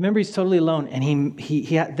remember he's totally alone, and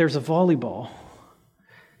there's a volleyball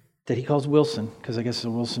that he calls Wilson, because I guess it's a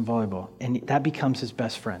Wilson volleyball, and that becomes his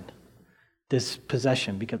best friend, this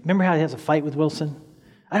possession. Because remember how he has a fight with Wilson?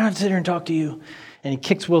 I don't have to sit here and talk to you. And he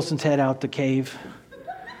kicks Wilson's head out the cave.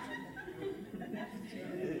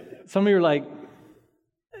 Some of you are like,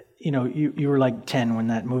 you were like 10 when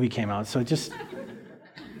that movie came out, so it's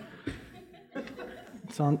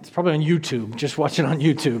probably on YouTube. Just watch it on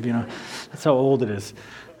YouTube, That's how old it is.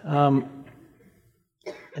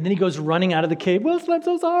 And then he goes running out of the cave. Wilson, I'm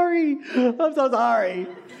so sorry. I'm so sorry.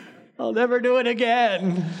 I'll never do it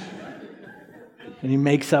again. And he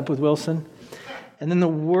makes up with Wilson. And then the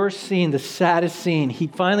worst scene, the saddest scene, he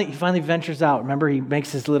finally ventures out. Remember, he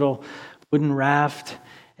makes his little wooden raft,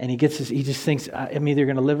 and he just thinks, I'm either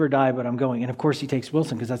going to live or die, but I'm going. And of course, he takes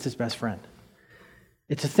Wilson because that's his best friend.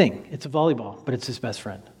 It's a thing. It's a volleyball, but it's his best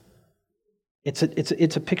friend. It's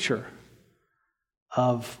a picture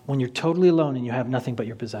of when you're totally alone and you have nothing but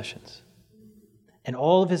your possessions. And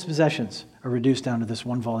all of his possessions are reduced down to this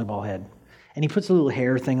one volleyball head. And he puts a little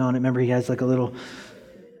hair thing on it. Remember, he has like a little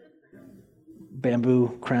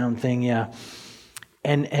bamboo crown thing, yeah.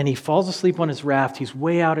 And he falls asleep on his raft. He's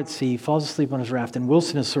way out at sea, falls asleep on his raft, and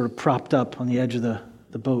Wilson is sort of propped up on the edge of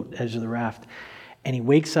the boat, edge of the raft. And he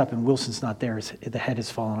wakes up and Wilson's not there. The head has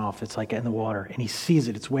fallen off. It's like in the water. And he sees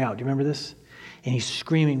it. It's way out. Do you remember this? And he's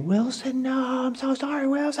screaming, Wilson, no, I'm so sorry,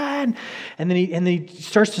 Wilson. And then he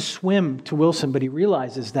starts to swim to Wilson, but he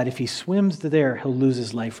realizes that if he swims to there, he'll lose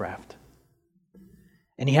his life raft.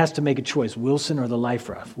 And he has to make a choice, Wilson or the life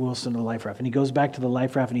raft, Wilson or the life raft. And he goes back to the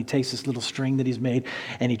life raft and he takes this little string that he's made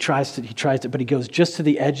and he tries to, but he goes just to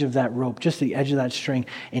the edge of that rope, just to the edge of that string,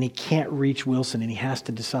 and he can't reach Wilson, and he has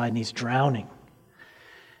to decide, and he's drowning.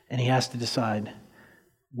 And he has to decide,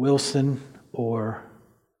 Wilson or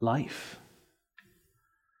life.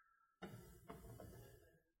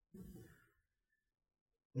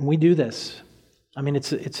 And we do this. I mean,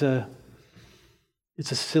 it's a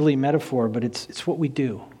silly metaphor, but it's what we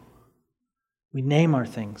do. We name our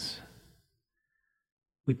things.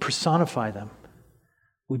 We personify them.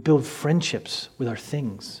 We build friendships with our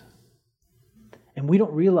things. And we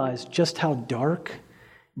don't realize just how dark,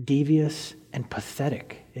 devious, and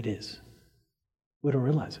pathetic it is. We don't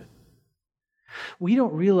realize it. We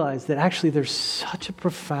don't realize that actually there's such a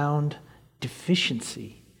profound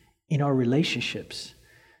deficiency in our relationships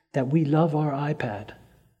that we love our iPad,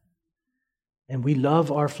 and we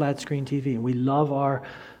love our flat screen TV, and we love our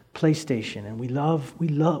PlayStation, and we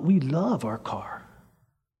love our car.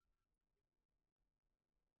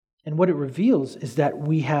 And what it reveals is that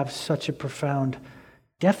we have such a profound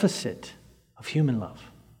deficit of human love.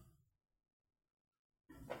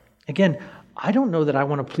 Again, I don't know that I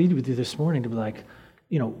want to plead with you this morning to be like,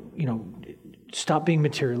 stop being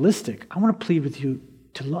materialistic. I want to plead with you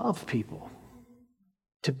to love people,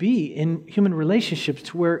 to be in human relationships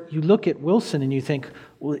to where you look at Wilson and you think,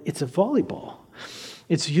 well, it's a volleyball.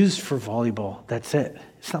 It's used for volleyball. That's it.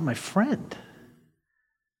 It's not my friend.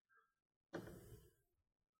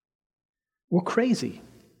 We're crazy.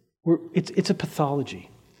 It's a pathology.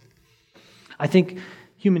 I think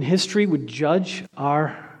human history would judge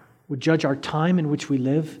our time in which we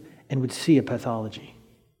live and would see a pathology.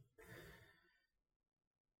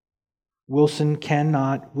 Wilson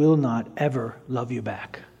will not ever love you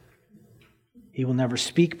back. He will never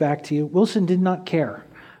speak back to you. Wilson did not care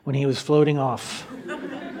when he was floating off.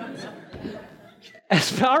 As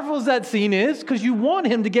powerful as that scene is, because you want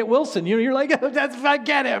him to get Wilson. You're like, oh, I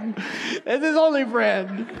get him. That's his only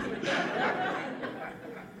friend.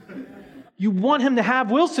 You want him to have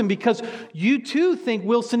Wilson because you too think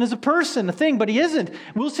Wilson is a person, a thing, but he isn't.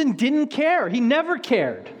 Wilson didn't care. He never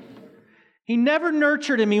cared. He never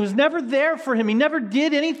nurtured him. He was never there for him. He never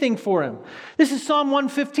did anything for him. This is Psalm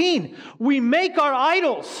 115. We make our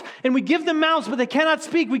idols and we give them mouths, but they cannot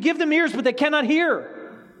speak. We give them ears, but they cannot hear.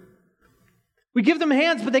 We give them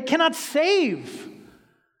hands, but they cannot save.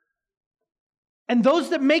 And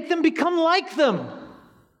those that make them become like them.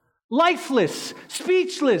 Lifeless,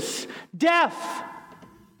 speechless, deaf,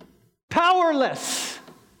 powerless.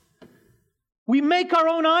 We make our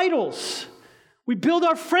own idols. We build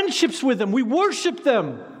our friendships with them. We worship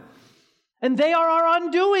them. And they are our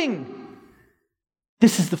undoing.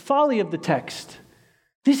 This is the folly of the text.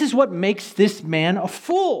 This is what makes this man a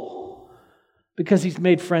fool. Because he's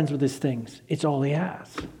made friends with his things. It's all he has.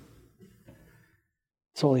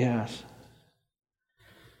 It's all he has.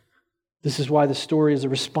 This is why the story is a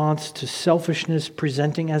response to selfishness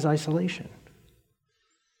presenting as isolation.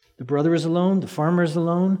 The brother is alone. The farmer is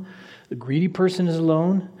alone. The greedy person is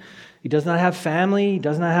alone. He does not have family. He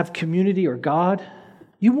does not have community or God.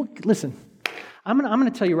 Listen, I'm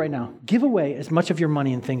going to tell you right now, give away as much of your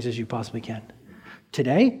money and things as you possibly can.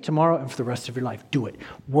 Today, tomorrow, and for the rest of your life. Do it.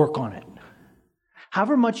 Work on it.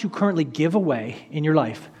 However much you currently give away in your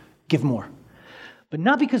life, give more. But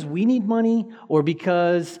not because we need money or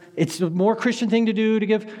because it's a more Christian thing to do to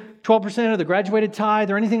give 12% of the graduated tithe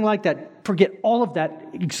or anything like that. Forget all of that.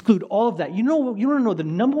 Exclude all of that. You want to know the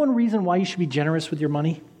number one reason why you should be generous with your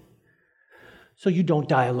money? So you don't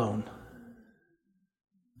die alone.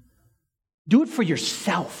 Do it for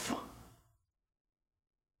yourself,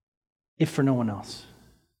 if for no one else.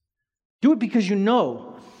 Do it because you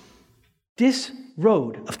know this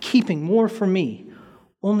road of keeping more for me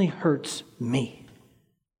only hurts me.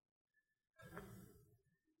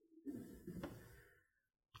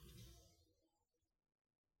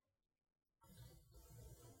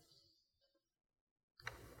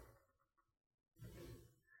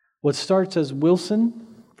 What starts as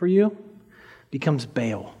Wilson for you becomes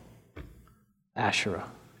Baal, Asherah.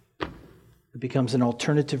 It becomes an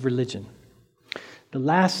alternative religion. The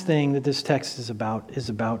last thing that this text is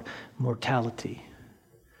about mortality.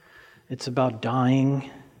 It's about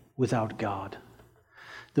dying without God.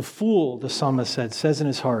 The fool, the psalmist says in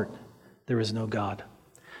his heart, there is no God.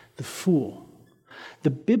 The fool. The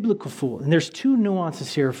biblical fool, and there's two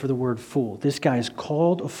nuances here for the word fool. This guy is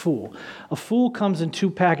called a fool. A fool comes in two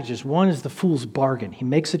packages. One is the fool's bargain. He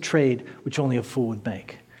makes a trade which only a fool would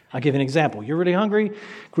make. I'll give you an example. You're really hungry,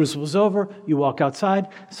 crucible's over, you walk outside,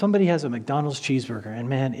 somebody has a McDonald's cheeseburger, and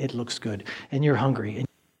man, it looks good, and you're hungry.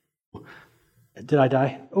 And did I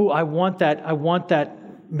die? Oh, I want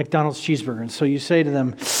that McDonald's cheeseburger. And so you say to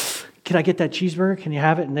them, can I get that cheeseburger? Can you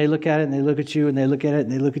have it? And they look at it, and they look at you, and they look at it,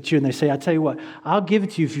 and they look at you, and they say, I'll tell you what, I'll give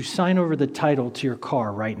it to you if you sign over the title to your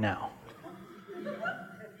car right now.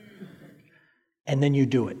 And then you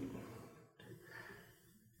do it.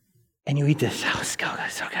 And you eat this. Oh, it's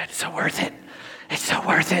so good. It's so worth it. It's so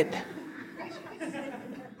worth it.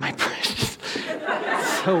 My precious.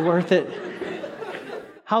 It's so worth it.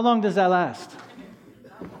 How long does that last?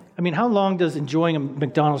 I mean, how long does enjoying a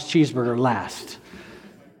McDonald's cheeseburger last?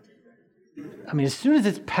 I mean, as soon as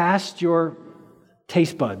it's past your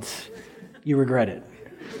taste buds, you regret it.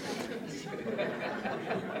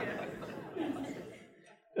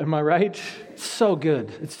 Am I right? It's so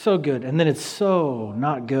good. It's so good. And then it's so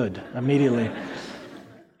not good immediately.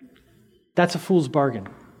 That's a fool's bargain.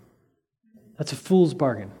 That's a fool's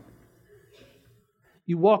bargain.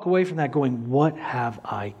 You walk away from that going, what have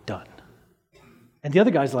I done? And the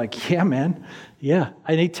other guy's like, yeah, man. Yeah.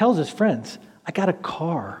 And he tells his friends, I got a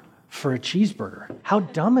car for a cheeseburger. How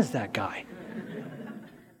dumb is that guy?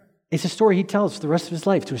 It's a story he tells for the rest of his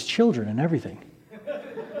life to his children and everything.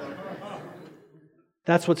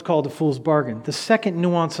 That's what's called a fool's bargain. The second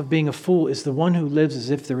nuance of being a fool is the one who lives as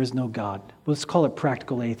if there is no God. Let's call it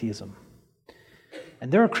practical atheism.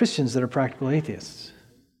 And there are Christians that are practical atheists.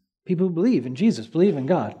 People who believe in Jesus, believe in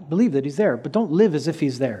God, believe that He's there, but don't live as if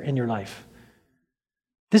He's there in your life.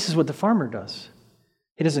 This is what the farmer does.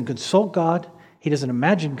 He doesn't consult God. He doesn't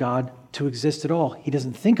imagine God to exist at all. He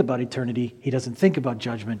doesn't think about eternity. He doesn't think about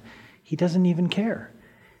judgment. He doesn't even care.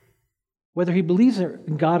 Whether he believes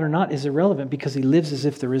in God or not is irrelevant because he lives as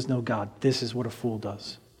if there is no God. This is what a fool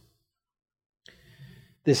does.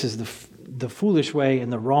 This is the foolish way in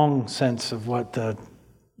the wrong sense of what the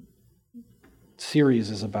series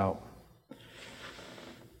is about.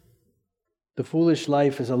 The foolish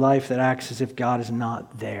life is a life that acts as if God is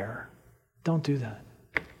not there. Don't do that.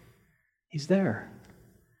 He's there.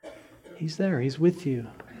 He's there. He's with you.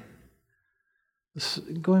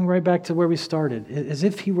 Going right back to where we started, as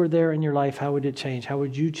if He were there in your life, how would it change? How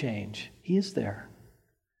would you change? He is there.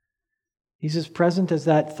 He's as present as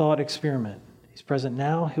that thought experiment. He's present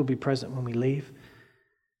now. He'll be present when we leave.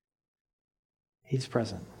 He's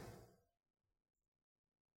present.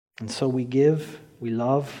 And so we give, we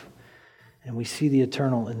love, and we see the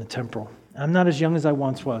eternal in the temporal. I'm not as young as I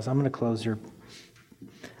once was. I'm going to close here.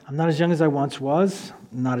 I'm not as young as I once was.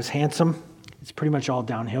 I'm not as handsome. It's pretty much all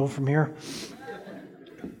downhill from here.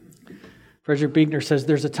 Frederick Buechner says,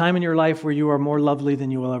 there's a time in your life where you are more lovely than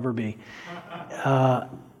you will ever be.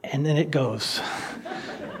 And then it goes.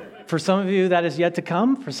 For some of you, that is yet to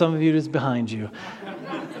come. For some of you, it is behind you.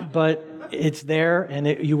 But it's there, and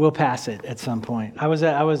you will pass it at some point. I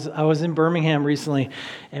was in Birmingham recently,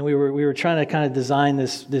 and we were trying to kind of design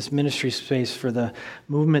this ministry space for the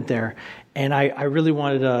movement there. And I really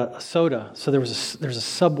wanted a soda. So there's a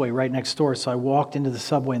Subway right next door. So I walked into the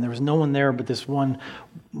Subway, and there was no one there but this one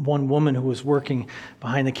woman who was working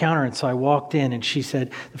behind the counter. And so I walked in, and she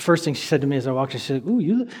said, the first thing she said to me as I walked in, she said, "Ooh,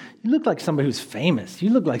 you look like somebody who's famous.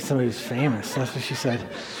 You look like somebody who's famous." That's what she said.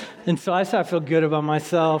 And so I said, I feel good about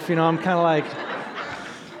myself. I'm kind of like,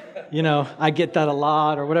 I get that a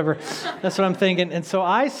lot or whatever. That's what I'm thinking. And so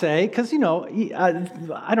I say, because, I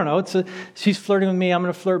don't know, she's flirting with me. I'm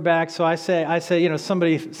going to flirt back. So I say,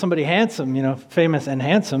 somebody handsome, famous and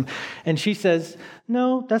handsome. And she says,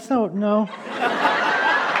 no.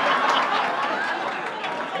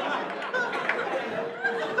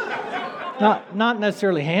 Not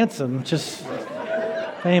necessarily handsome, just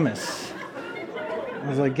famous. I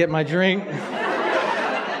was like, get my drink.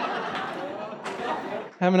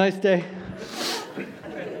 Have a nice day.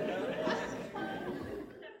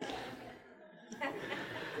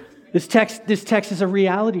 This text is a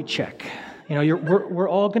reality check. We're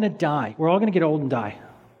all going to die. We're all going to get old and die.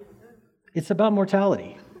 It's about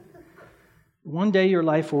mortality. One day your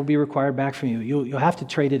life will be required back from you. You'll have to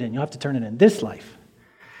trade it in. You'll have to turn it in. This life.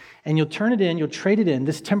 And you'll trade it in,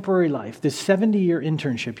 this temporary life, this 70-year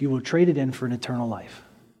internship, you will trade it in for an eternal life.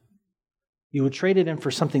 You will trade it in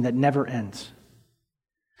for something that never ends.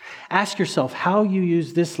 Ask yourself how you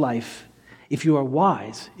use this life, if you are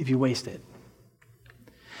wise, if you waste it.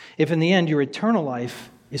 If in the end your eternal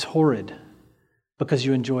life is horrid because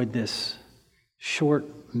you enjoyed this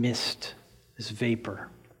short mist, this vapor.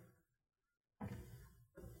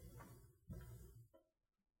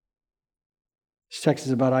 This text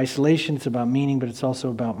is about isolation, it's about meaning, but it's also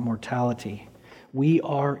about mortality. We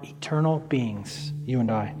are eternal beings, you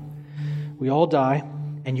and I. We all die,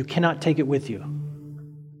 and you cannot take it with you.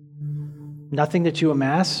 Nothing that you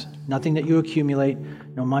amass, nothing that you accumulate,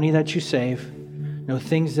 no money that you save, no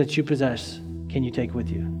things that you possess can you take with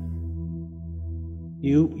you.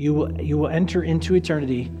 You will enter into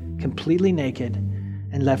eternity completely naked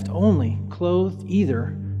and left only clothed either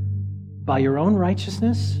by your own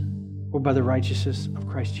righteousness or by the righteousness of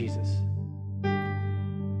Christ Jesus.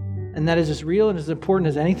 And that is as real and as important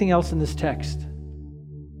as anything else in this text.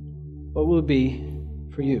 What will it be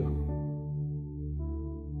for you?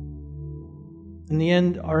 In the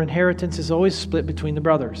end, our inheritance is always split between the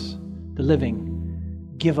brothers. The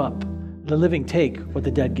living give up. The living take what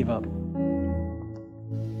the dead give up.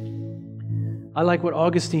 I like what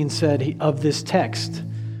Augustine said of this text.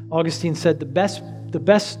 Augustine said the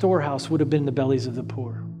best storehouse would have been the bellies of the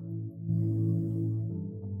poor.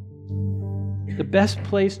 The best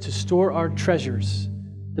place to store our treasures,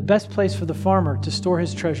 the best place for the farmer to store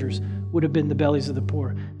his treasures would have been the bellies of the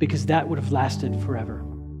poor, because that would have lasted forever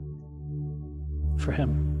for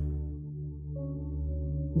him.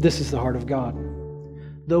 This is the heart of God.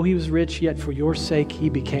 Though he was rich, yet for your sake he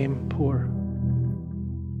became poor.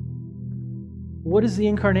 What is the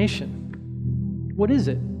incarnation? What is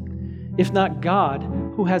it? If not God,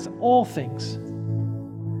 who has all things,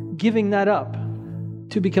 giving that up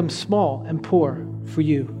to become small and poor for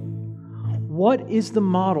you. What is the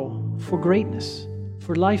model for greatness,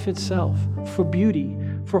 for life itself, for beauty,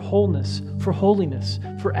 for wholeness, for holiness,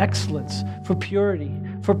 for excellence, for purity,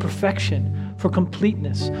 for perfection, for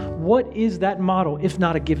completeness? What is that model if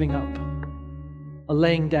not a giving up, a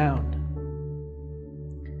laying down?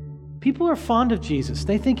 People are fond of Jesus.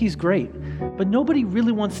 They think he's great, but nobody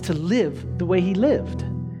really wants to live the way he lived.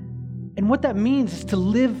 And what that means is to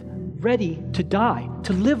live ready to die,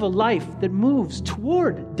 to live a life that moves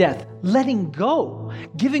toward death, letting go,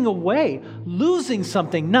 giving away, losing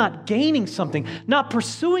something, not gaining something, not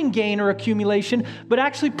pursuing gain or accumulation, but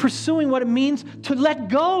actually pursuing what it means to let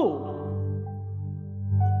go.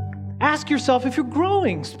 Ask yourself if you're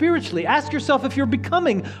growing spiritually. Ask yourself if you're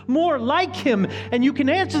becoming more like him. And you can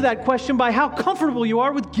answer that question by how comfortable you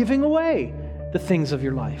are with giving away the things of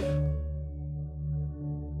your life.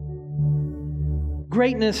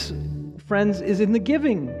 Greatness, friends, is in the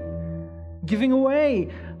giving away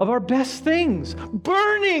of our best things,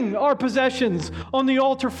 burning our possessions on the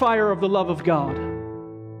altar fire of the love of God.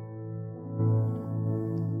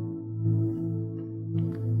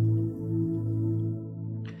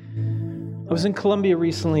 I was in Colombia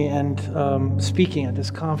recently and speaking at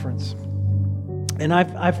this conference. And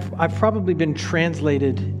I've probably been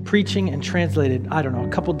preaching and translated, I don't know, a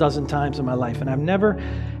couple dozen times in my life. And I've never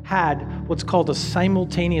had what's called a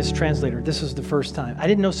simultaneous translator. This was the first time. I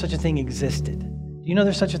didn't know such a thing existed. Do you know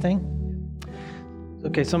there's such a thing?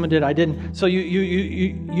 Okay, someone did. I didn't. So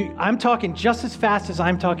I'm talking just as fast as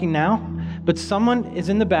I'm talking now, but someone is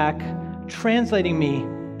in the back translating me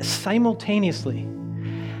simultaneously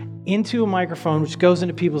into a microphone which goes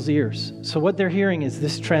into people's ears. So what they're hearing is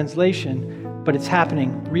this translation, but it's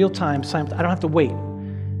happening real time. I don't have to wait.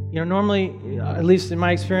 Normally, at least in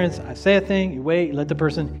my experience, I say a thing, you wait, you let the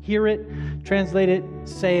person hear it, translate it,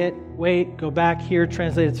 say it, wait, go back, hear,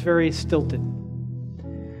 translate. It's very stilted.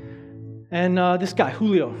 And this guy,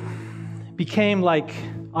 Julio, became like,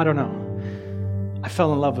 I don't know, I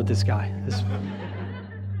fell in love with this guy, this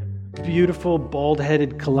beautiful,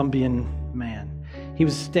 bald-headed Colombian man. He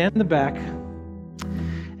was standing in the back,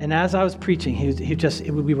 and as I was preaching, he was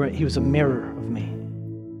a mirror of me.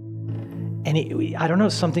 And I don't know,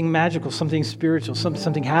 something magical, something spiritual,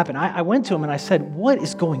 something happened. I went to him and I said, "What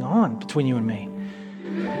is going on between you and me?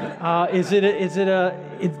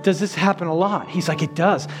 Does this happen a lot?" He's like, "It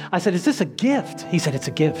does." I said, "Is this a gift?" He said, "It's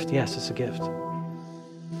a gift." Yes, it's a gift.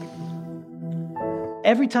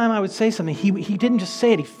 Every time I would say something, he didn't just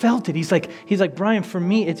say it, he felt it. He's like, "Brian, for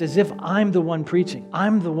me, it's as if I'm the one preaching.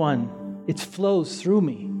 I'm the one. It flows through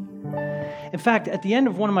me." In fact, at the end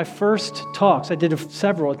of one of my first talks, I did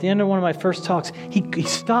several, at the end of one of my first talks, he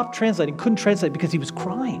stopped translating, couldn't translate because he was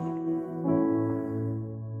crying.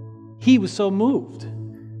 He was so moved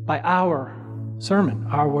by our sermon,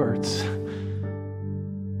 our words.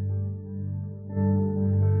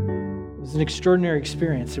 It was an extraordinary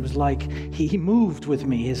experience. It was like he moved with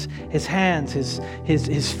me, his hands, his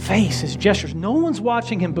face, his gestures. No one's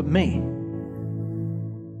watching him but me.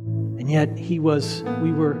 And yet we were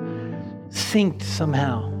synced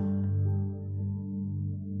somehow.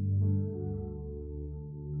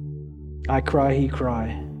 I cry, he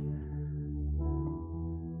cry.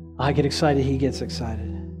 I get excited, he gets excited.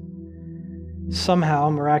 Somehow,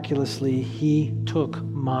 miraculously, he took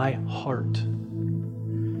my heart.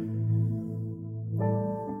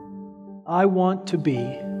 I want to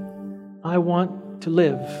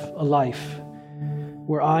live a life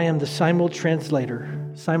where I am the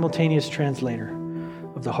simultaneous translator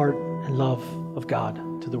of the heart and love of God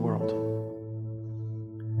to the world.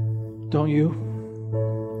 Don't you?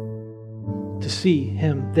 To see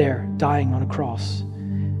him there dying on a cross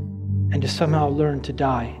and to somehow learn to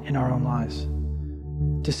die in our own lives.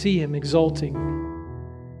 To see him exalting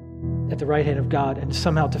at the right hand of God and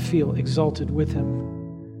somehow to feel exalted with him.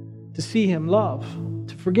 To see him love,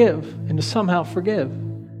 to forgive, and to somehow forgive.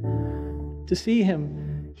 To see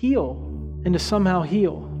him heal, and to somehow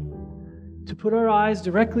heal. To put our eyes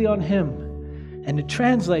directly on him, and to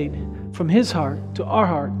translate from his heart to our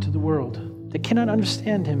heart to the world that cannot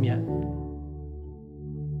understand him yet.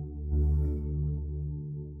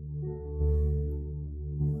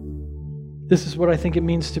 This is what I think it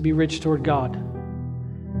means to be rich toward God.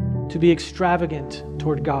 To be extravagant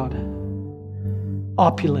toward God.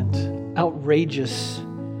 Opulent, outrageous,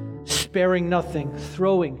 sparing nothing,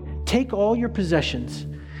 throwing. Take all your possessions,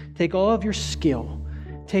 take all of your skill,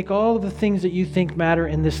 take all of the things that you think matter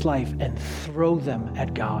in this life and throw them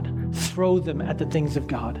at God. Throw them at the things of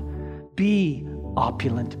God. Be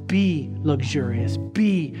opulent, be luxurious,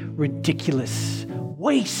 be ridiculous.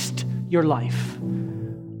 Waste your life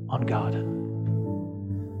on God.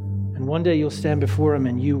 And one day you'll stand before Him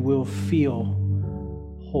and you will feel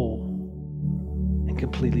whole and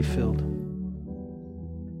completely filled.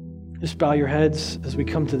 Just bow your heads as we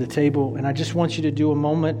come to the table, and I just want you to do a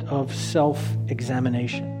moment of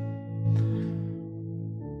self-examination.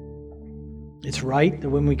 It's right that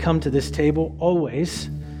when we come to this table, always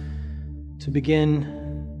to begin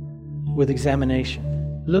with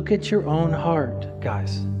examination. Look at your own heart,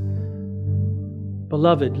 guys.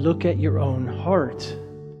 Beloved, look at your own heart.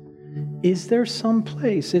 Is there some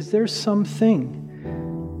place, is there something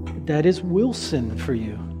that is Wilson for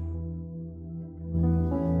you?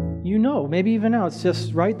 You know, maybe even now it's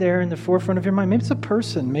just right there in the forefront of your mind. Maybe it's a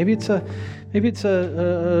person. Maybe it's a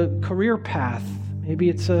career path. Maybe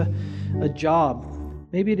it's a job.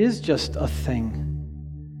 Maybe it is just a thing.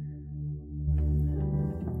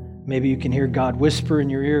 Maybe you can hear God whisper in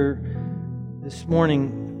your ear this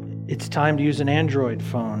morning, it's time to use an Android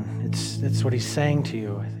phone. It's what He's saying to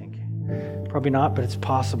you, I think. Probably not, but it's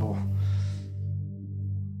possible.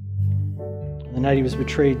 The night He was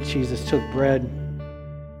betrayed, Jesus took bread,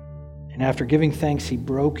 and after giving thanks, He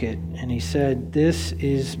broke it, and He said, "This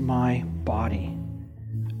is my body,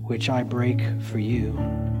 which I break for you."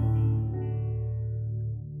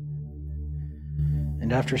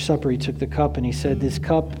 And after supper, He took the cup, and He said, "This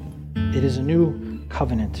cup, it is a new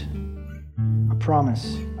covenant, a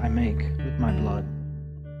promise I make with my blood,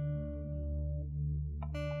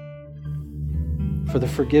 for the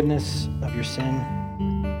forgiveness of your sin,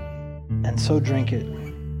 and so drink it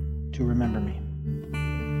to remember me."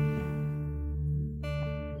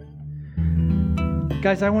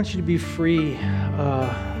 Guys, I want you to be free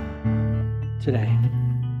today.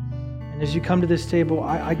 And as you come to this table,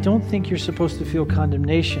 I don't think you're supposed to feel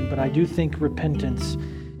condemnation, but I do think repentance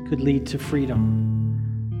could lead to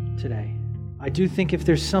freedom today. I do think if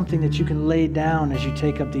there's something that you can lay down as you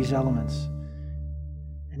take up these elements,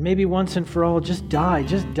 and maybe once and for all, just die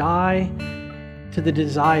to the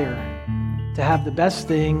desire to have the best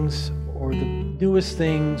things or the newest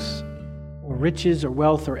things or riches or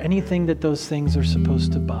wealth or anything that those things are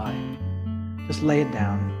supposed to buy. Just lay it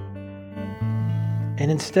down.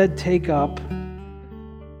 And instead take up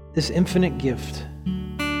this infinite gift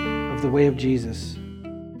of the way of Jesus.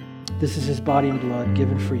 This is His body and blood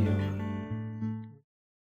given for you.